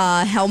 was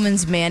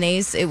Hellman's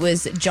Mayonnaise. It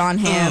was John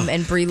Hamm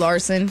and Brie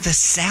Larson. The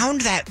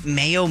sound that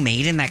mayo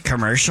made in that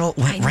commercial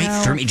went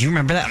right through me. Do you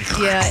remember that?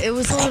 Yeah, it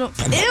was a little...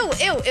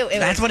 Ew.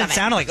 That's what it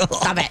sounded like.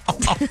 Stop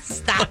it.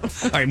 Stop.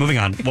 All right, moving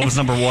on. What was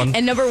number 1?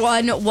 And number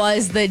 1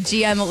 was the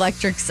GM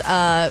Electric's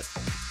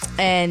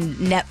and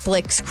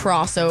Netflix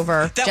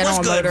crossover. That General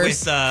was good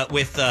Motors.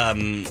 with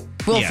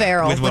Will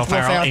Ferrell. With Will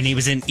Ferrell, and he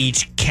was in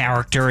each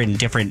character in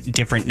different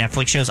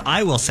Netflix shows.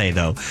 I will say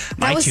though,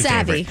 my was 2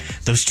 savvy.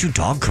 favorite, those 2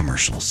 dog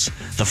commercials.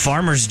 The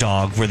farmer's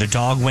dog, where the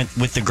dog went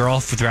with the girl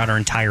throughout her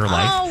entire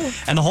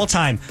life, and the whole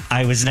time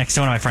I was next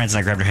to one of my friends and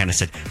I grabbed her hand and I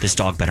said, "This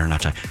dog better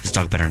not die. This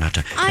dog better not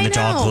die." And the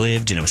dog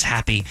lived and it was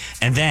happy.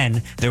 And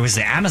then there was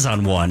the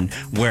Amazon one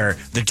where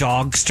the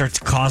dog starts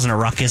causing a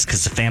ruckus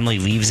because the family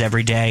leaves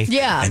every day.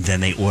 Yeah, and then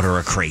they order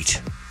a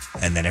crate.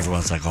 And then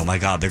everyone's like, oh, my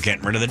God, they're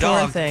getting rid of the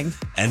dog. Poor thing.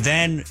 And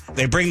then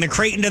they bring the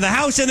crate into the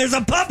house and there's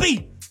a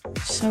puppy.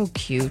 So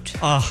cute.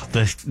 Oh,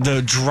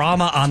 the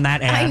drama on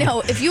that ad. I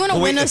know. If you want to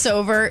win us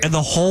over. And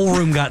the whole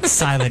room got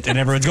silent and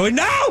everyone's going,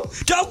 no,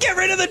 don't get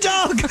rid of the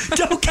dog.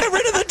 Don't get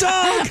rid of the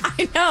dog.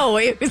 I know.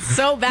 It was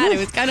so bad. It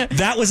was kind of.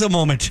 That was a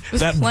moment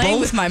that both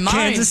with my mind.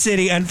 Kansas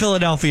City and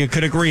Philadelphia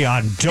could agree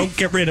on. Don't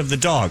get rid of the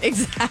dog.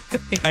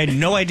 Exactly. I had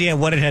no idea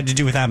what it had to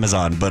do with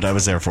Amazon, but I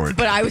was there for it.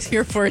 But I was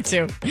here for it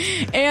too.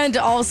 And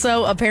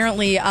also,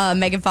 apparently,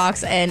 Megan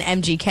Fox and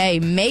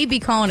MGK may be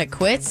calling it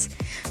quits.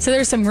 So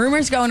there's some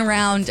rumors going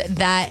around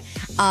that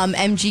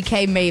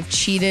MGK may have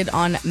cheated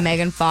on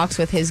Megan Fox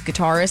with his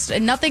guitarist.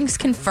 And nothing's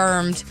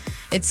confirmed.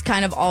 It's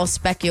kind of all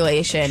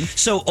speculation.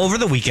 So over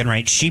the weekend,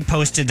 right, she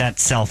posted that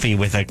selfie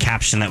with a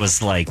caption that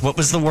was like, what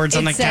was the words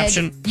on that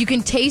caption? You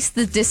can taste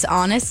the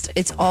dishonest.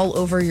 It's all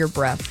over your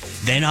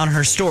breath. Then on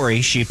her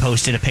story, she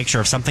posted a picture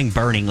of something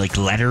burning, like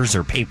letters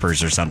or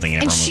papers or something.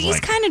 And she's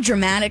kind of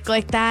dramatic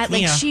like that.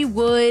 Like she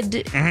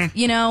would,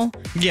 you know,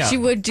 she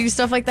would do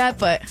stuff like that,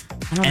 but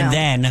I don't know. And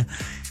then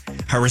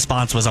her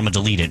response was, I'm going to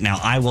delete it. Now,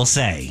 I will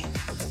say,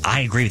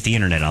 I agree with the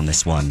internet on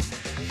this one.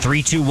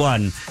 3, 2,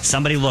 1.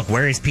 Somebody look.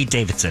 Where is Pete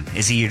Davidson?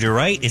 Is he to your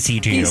right? Is he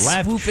to your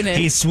left? Swooping in.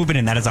 He's swooping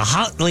in. That is a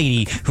hot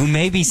lady who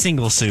may be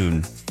single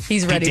soon.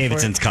 He's ready. Pete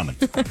Davidson's coming.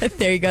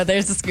 There you go.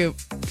 There's the scoop.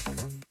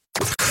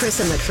 Chris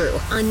and the Crew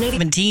on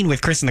 17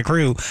 with Chris and the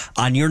Crew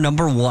on your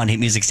number 1 hit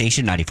music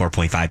station,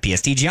 94.5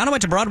 PST. Gianna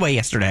went to Broadway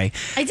yesterday.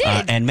 I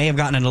did. And may have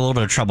gotten in a little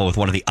bit of trouble with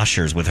one of the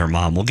ushers with her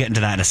mom. We'll get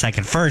into that in a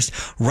second. First,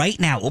 right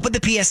now, open the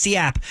PST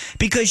app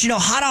because, you know,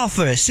 hot off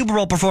a Super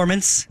Bowl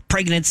performance,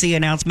 pregnancy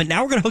announcement.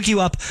 Now we're going to hook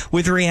you up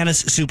with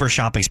Rihanna's super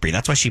shopping spree.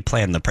 That's why she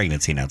planned the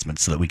pregnancy announcement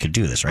so that we could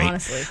do this, right?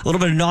 Honestly. A little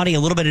bit of naughty,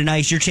 a little bit of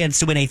nice. Your chance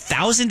to win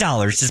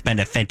 $1,000 to spend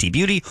at Fenty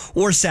Beauty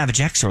or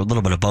Savage X or a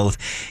little bit of both.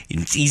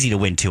 It's easy to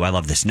win, too. I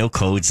love this. No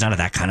codes, none of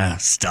that kind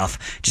of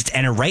stuff. Just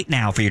enter right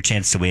now for your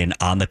chance to win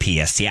on the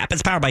PST app.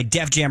 It's powered by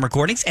Def Jam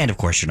Recordings and, of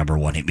course, your number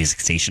 1 hit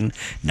music station,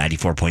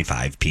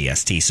 94.5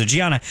 PST. So,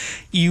 Gianna,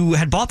 you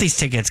had bought these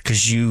tickets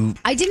because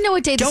I didn't know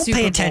what day the Super Bowl was. Don't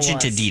pay attention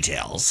to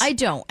details. I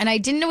don't. And I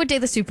didn't know what day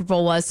the Super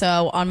Bowl was.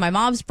 So on my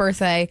mom's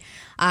birthday,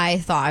 I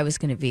thought I was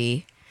going to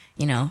be,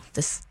 you know,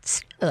 this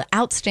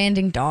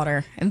outstanding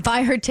daughter and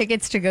buy her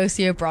tickets to go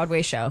see a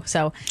Broadway show.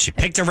 So she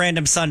picked a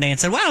random Sunday and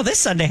said, wow, this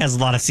Sunday has a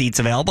lot of seats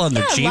available and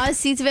they're cheap. A lot of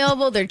seats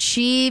available. They're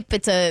cheap.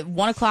 It's a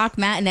 1:00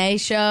 matinee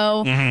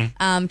show.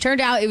 Mm-hmm.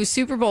 Turned out it was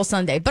Super Bowl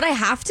Sunday. But I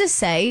have to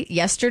say,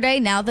 yesterday,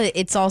 now that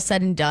it's all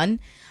said and done,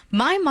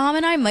 my mom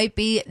and I might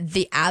be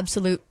the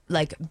absolute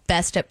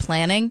best at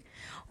planning.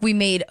 We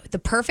made the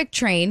perfect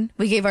train.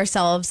 We gave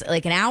ourselves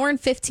like an hour and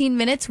 15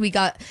 minutes. We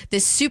got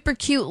this super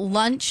cute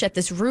lunch at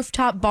this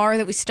rooftop bar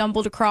that we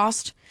stumbled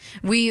across.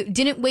 We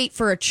didn't wait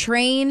for a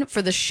train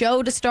for the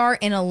show to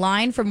start in a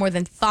line for more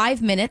than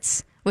 5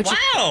 minutes. Which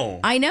wow.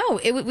 I know.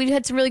 We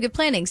had some really good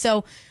planning.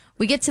 So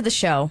we get to the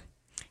show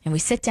and we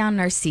sit down in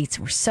our seats.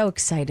 We're so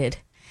excited.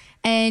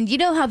 And you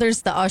know how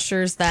there's the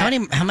ushers that...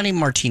 How many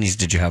martinis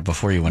did you have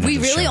before you went into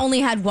the show? We really only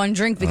had one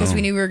drink because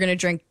we knew we were going to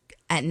drink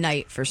at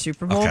night for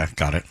Super Bowl. Okay,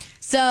 got it.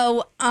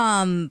 So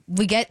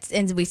we get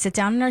and we sit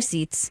down in our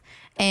seats,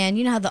 and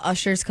you know how the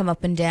ushers come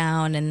up and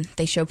down and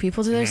they show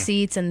people to their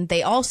seats, and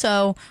they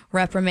also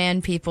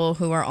reprimand people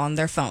who are on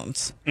their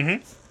phones.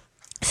 Mm-hmm.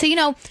 So, you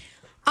know,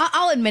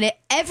 I'll admit it,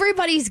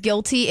 everybody's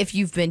guilty if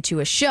you've been to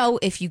a show,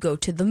 if you go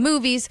to the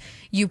movies,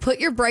 you put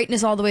your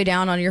brightness all the way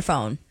down on your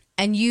phone,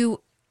 and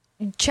you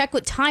check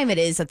what time it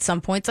is at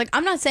some points. Like,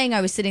 I'm not saying I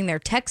was sitting there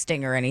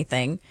texting or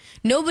anything.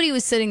 Nobody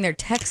was sitting there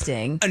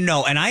texting.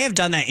 No, and I have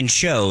done that in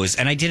shows,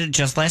 and I did it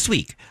just last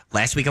week.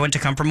 Last week I went to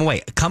Come From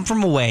Away. Come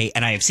From Away,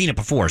 and I have seen it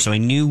before, so I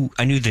knew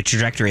the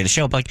trajectory of the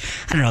show, but like,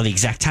 I don't know the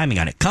exact timing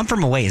on it. Come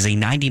From Away is a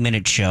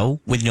 90-minute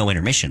show with no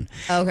intermission.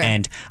 Okay.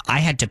 And I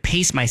had to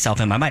pace myself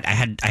in my mind. I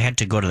had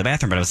to go to the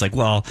bathroom, but I was like,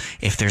 well,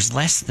 if there's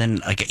less than,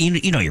 like,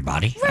 you know your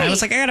body. Right. And I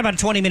was like, I got about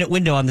a 20-minute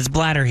window on this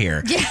bladder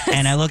here. Yes.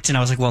 And I looked, and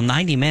I was like, well,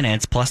 90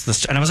 minutes plus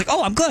this, and I was like,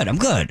 oh, I'm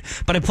good.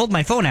 But I pulled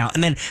my phone out,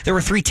 and then there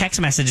were 3 text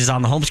messages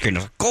on the home screen. I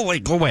was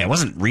like, go away. I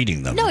wasn't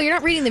reading them. No, you're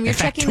not reading them. You're in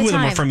fact, checking 2 the time.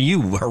 of them were from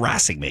you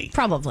harassing me.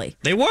 Probably.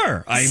 They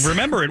were. I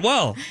remember it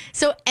well.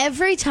 So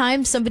every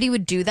time somebody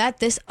would do that,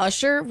 this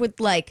usher would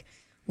like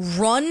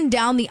run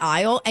down the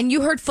aisle, and you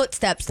heard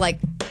footsteps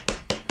like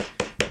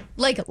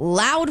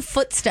loud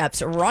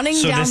footsteps running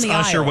down the aisle. So this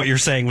usher, what you're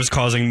saying, was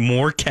causing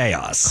more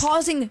chaos.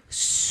 Causing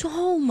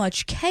so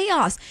much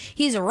chaos.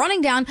 He's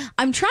running down.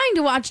 I'm trying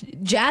to watch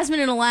Jasmine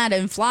and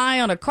Aladdin fly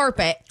on a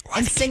carpet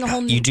and sing a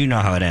whole new... You do know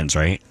how it ends,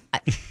 right?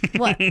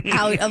 What?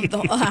 How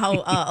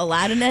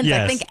Aladdin ends?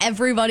 Yes. I think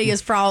everybody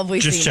has probably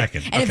Just seen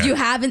checking. it. And Okay. if you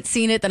haven't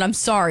seen it, then I'm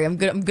sorry. I'm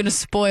gonna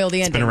spoil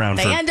the ending. been around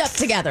they for end up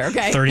together,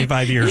 okay?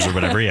 35 years or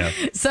whatever, yeah.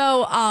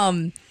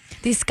 So,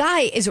 this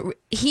guy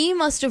he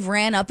must have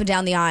ran up and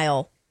down the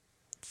aisle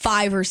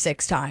 5 or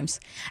 6 times.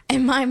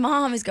 And my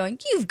mom is going,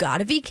 you've got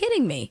to be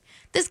kidding me.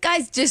 This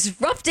guy's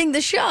disrupting the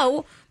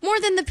show more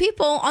than the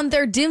people on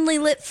their dimly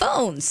lit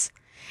phones.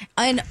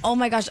 And oh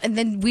my gosh, and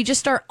then we just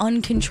start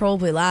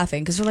uncontrollably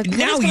laughing because we're like,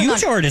 now you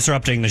are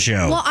disrupting the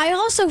show. Well, I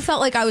also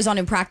felt like I was on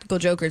Impractical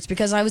Jokers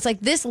because I was like,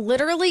 this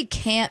literally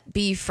can't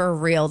be for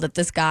real that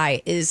this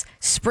guy is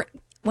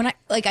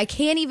I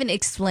can't even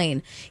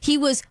explain. He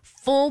was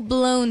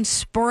full-blown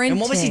sprinting.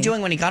 And what was he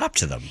doing when he got up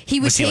to them? He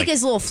would take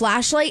his little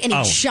flashlight and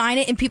he'd shine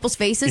it in people's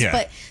faces, Yeah.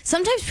 but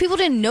sometimes people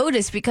didn't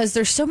notice because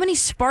there's so many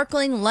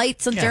sparkling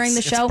lights during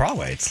the show. It's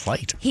Broadway. It's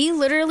light. He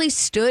literally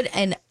stood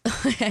and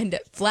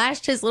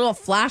flashed his little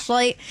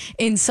flashlight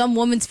in some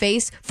woman's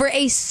face for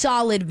a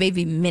solid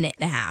maybe minute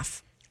and a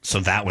half. So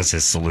that was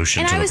his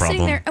solution And to I the was problem.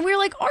 sitting there and we were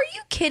like, are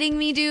you kidding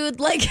me, dude?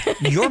 Like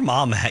Your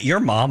mom,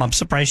 I'm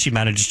surprised she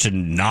managed to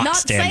not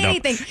stand say up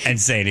anything. and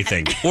say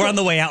anything. Or on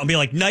the way out and be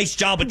like, nice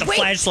job with the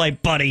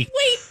flashlight, buddy.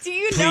 Wait, do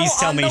you know? Please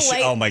tell me.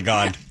 Oh my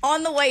God.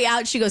 On the way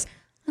out, she goes,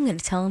 I'm going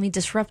to tell him he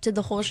disrupted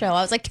the whole show.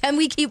 I was like, can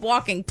we keep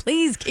walking?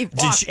 Please keep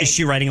walking. Is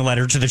she writing a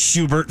letter to the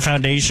Schubert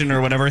Foundation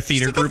or whatever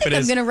theater group it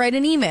is? I'm going to write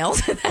an email.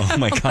 Oh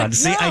my God.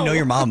 See, I know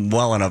your mom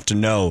well enough to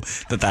know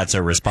that that's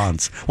her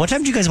response. What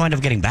time did you guys wind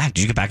up getting back?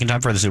 Did you get back in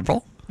time for the Super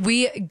Bowl?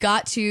 We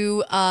got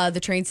to the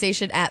train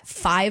station at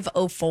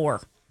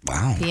 5:04.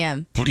 Wow.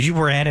 p.m. You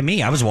were ahead of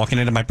me. I was walking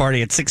into my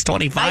party at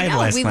 6:25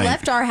 last we night.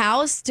 left our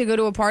house to go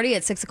to a party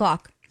at 6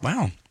 o'clock.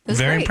 Wow. was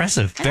Very great.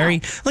 impressive. Yeah.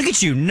 Very. Look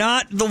at you.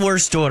 Not the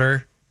worst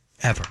daughter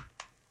ever.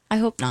 I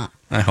hope not.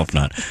 I hope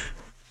not.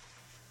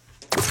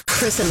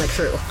 Chris and the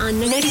Crew on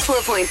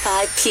 94.5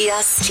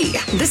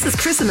 PST. This is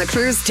Chris and the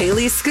Crew's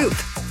Daily Scoop.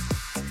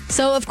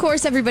 So, of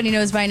course, everybody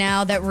knows by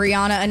now that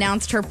Rihanna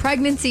announced her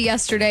pregnancy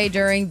yesterday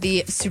during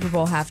the Super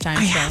Bowl halftime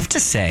I show. have to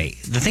say,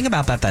 the thing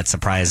about that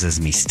surprises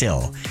me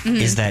still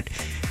is that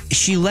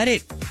she let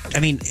it. I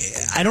mean,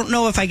 I don't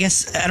know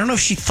if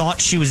she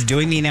thought she was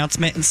doing the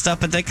announcement and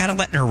stuff, but they kind of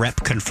let her rep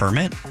confirm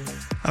it.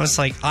 I was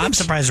like, I'm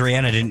surprised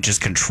Rihanna didn't just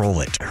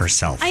control it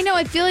herself. I know.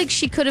 I feel like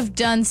she could have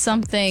done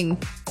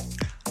something.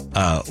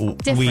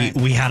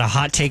 We had a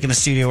hot take in the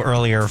studio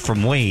earlier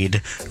from Wade,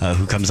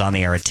 who comes on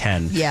the air at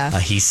 10. Yeah.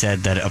 He said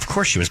that, of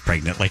course, she was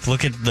pregnant. Like,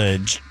 look at the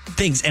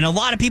things. And a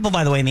lot of people,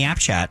 by the way, in the app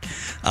chat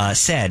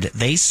said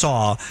they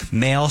saw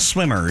male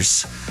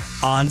swimmers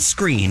on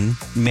screen,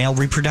 male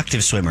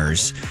reproductive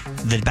swimmers,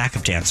 the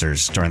backup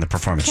dancers during the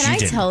performance. Can I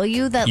tell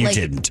you that, You like,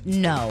 didn't.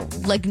 No,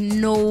 like,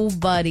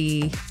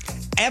 nobody.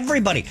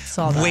 Everybody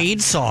saw that.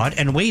 Wade saw it,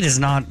 and Wade is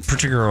not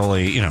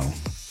particularly,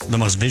 the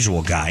most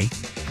visual guy.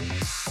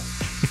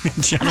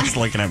 Jenna's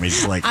looking at me.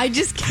 She's like, I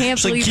just can't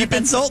she's like, believe keep that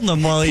insulting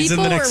him while he's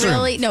in the next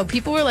room. No,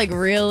 people were like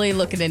really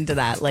looking into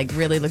that, like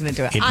really looking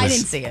into it. I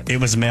didn't see it. It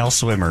was male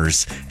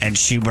swimmers, and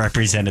she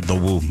represented the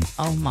womb.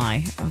 Oh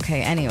my.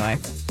 Okay. Anyway,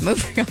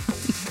 moving on.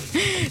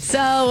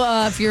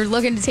 So if you're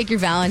looking to take your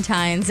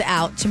Valentine's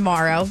out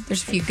tomorrow,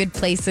 there's a few good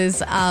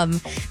places.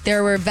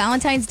 There were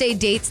Valentine's Day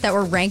dates that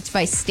were ranked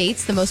by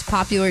states, the most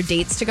popular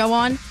dates to go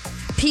on.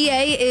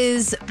 PA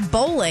is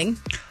bowling.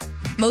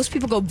 Most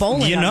people go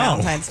bowling on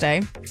Valentine's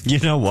Day. You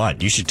know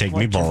what? You should take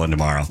me bowling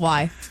tomorrow.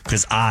 Why?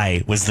 Because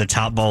I was the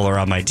top bowler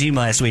on my team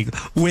last week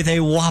with a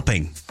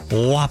whopping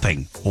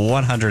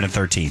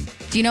 113.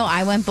 Do you know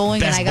I went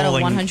bowling Best and I got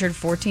bowling. a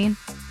 114?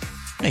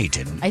 No, you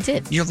didn't. I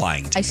did. You're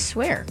lying to I me.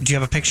 swear. Do you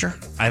have a picture?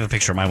 I have a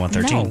picture of my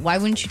 113. No. Why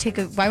wouldn't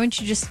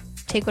you just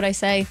take what I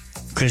say?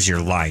 Because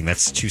you're lying.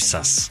 That's too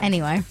sus.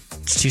 Anyway.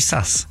 It's too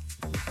sus.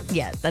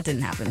 Yeah, that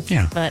didn't happen.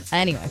 Yeah. But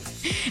anyway.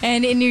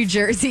 And in New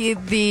Jersey,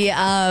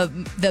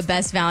 the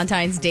best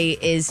Valentine's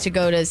date is to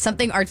go to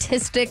something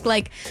artistic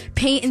like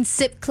paint and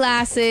sip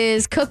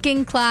classes,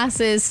 cooking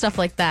classes, stuff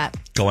like that.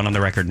 Going on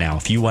the record now.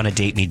 If you want to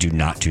date me, do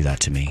not do that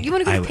to me. You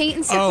want to go paint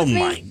and sip with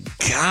me? Oh my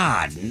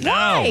God, no.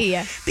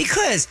 Why?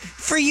 Because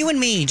for you and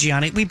me,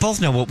 Gianni, we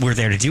both know what we're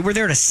there to do. We're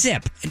there to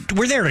sip.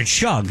 We're there to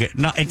chug.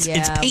 No, it's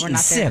paint we're and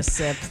not there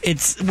sip. to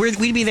sip.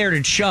 We'd be there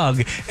to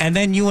chug, and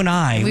then you and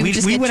I, We would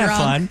just get would have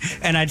drunk. fun,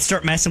 and I'd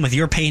start messing with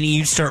your painting,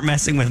 you'd start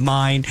messing with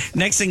mine.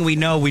 Next thing we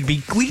know, we'd be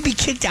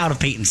kicked out of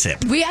paint and sip.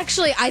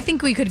 I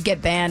think we could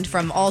get banned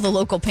from all the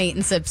local paint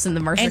and sips in the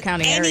Mercer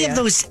County area.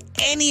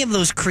 Any of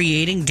those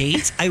creating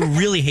dates, I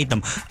really hate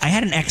them. I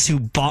had an ex who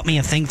bought me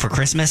a thing for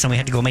Christmas, and we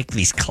had to go make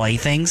these clay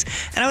things.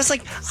 And I was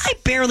like, I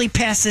barely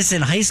passed this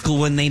in high school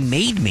when they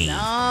made me.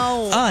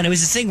 No. And it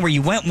was this thing where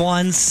you went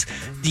once,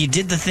 you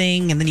did the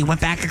thing, and then you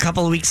went back a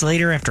couple of weeks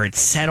later after it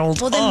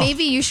settled. Well, then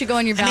maybe you should go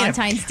on your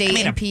Valentine's date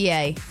in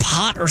PA.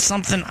 Pot or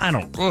something. I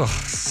don't.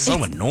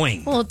 So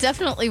annoying. Well, it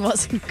definitely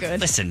wasn't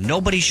good. Listen,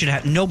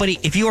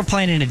 if you are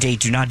planning a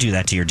date, do not do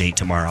that to your date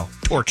tomorrow.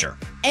 Torture.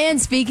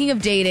 And speaking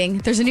of dating,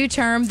 there's a new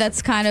term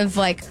that's kind of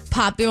like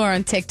popular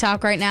on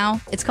TikTok right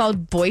now. It's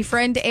called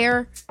boyfriend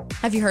air.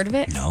 Have you heard of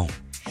it? No.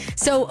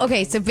 So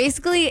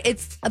basically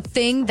it's a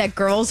thing that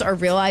girls are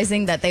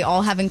realizing that they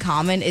all have in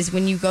common is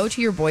when you go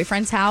to your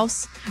boyfriend's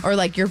house or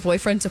like your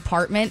boyfriend's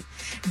apartment,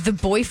 the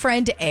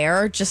boyfriend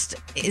air just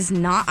is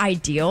not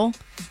ideal.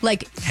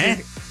 Like,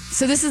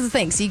 so this is the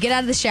thing. So you get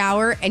out of the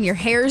shower and your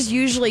hair's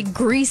usually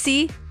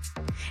greasy.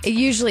 It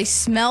usually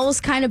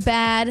smells kind of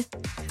bad.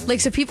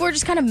 Like, so people are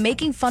just kind of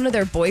making fun of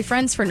their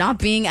boyfriends for not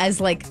being as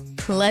like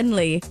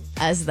cleanly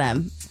as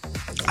them.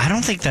 I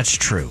don't think that's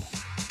true.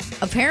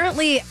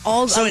 Apparently, a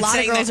lot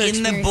of girls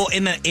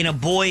are in a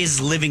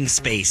boy's living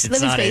space.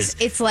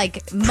 It's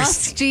like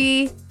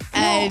musty.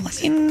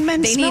 And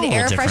men they need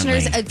air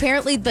fresheners. differently.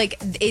 Apparently,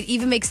 like it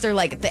even makes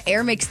the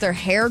air makes their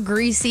hair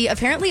greasy.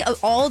 Apparently,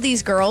 all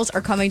these girls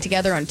are coming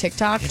together on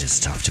TikTok. It is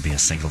tough to be a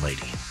single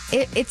lady.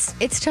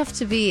 It's tough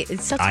to be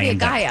a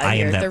guy out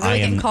here. They're really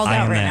getting called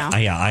out right now.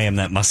 Yeah, I am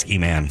that musky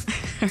man.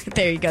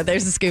 There you go.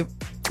 There's the scoop.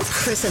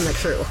 Chris and the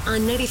crew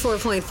on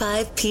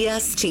 94.5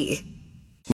 PST.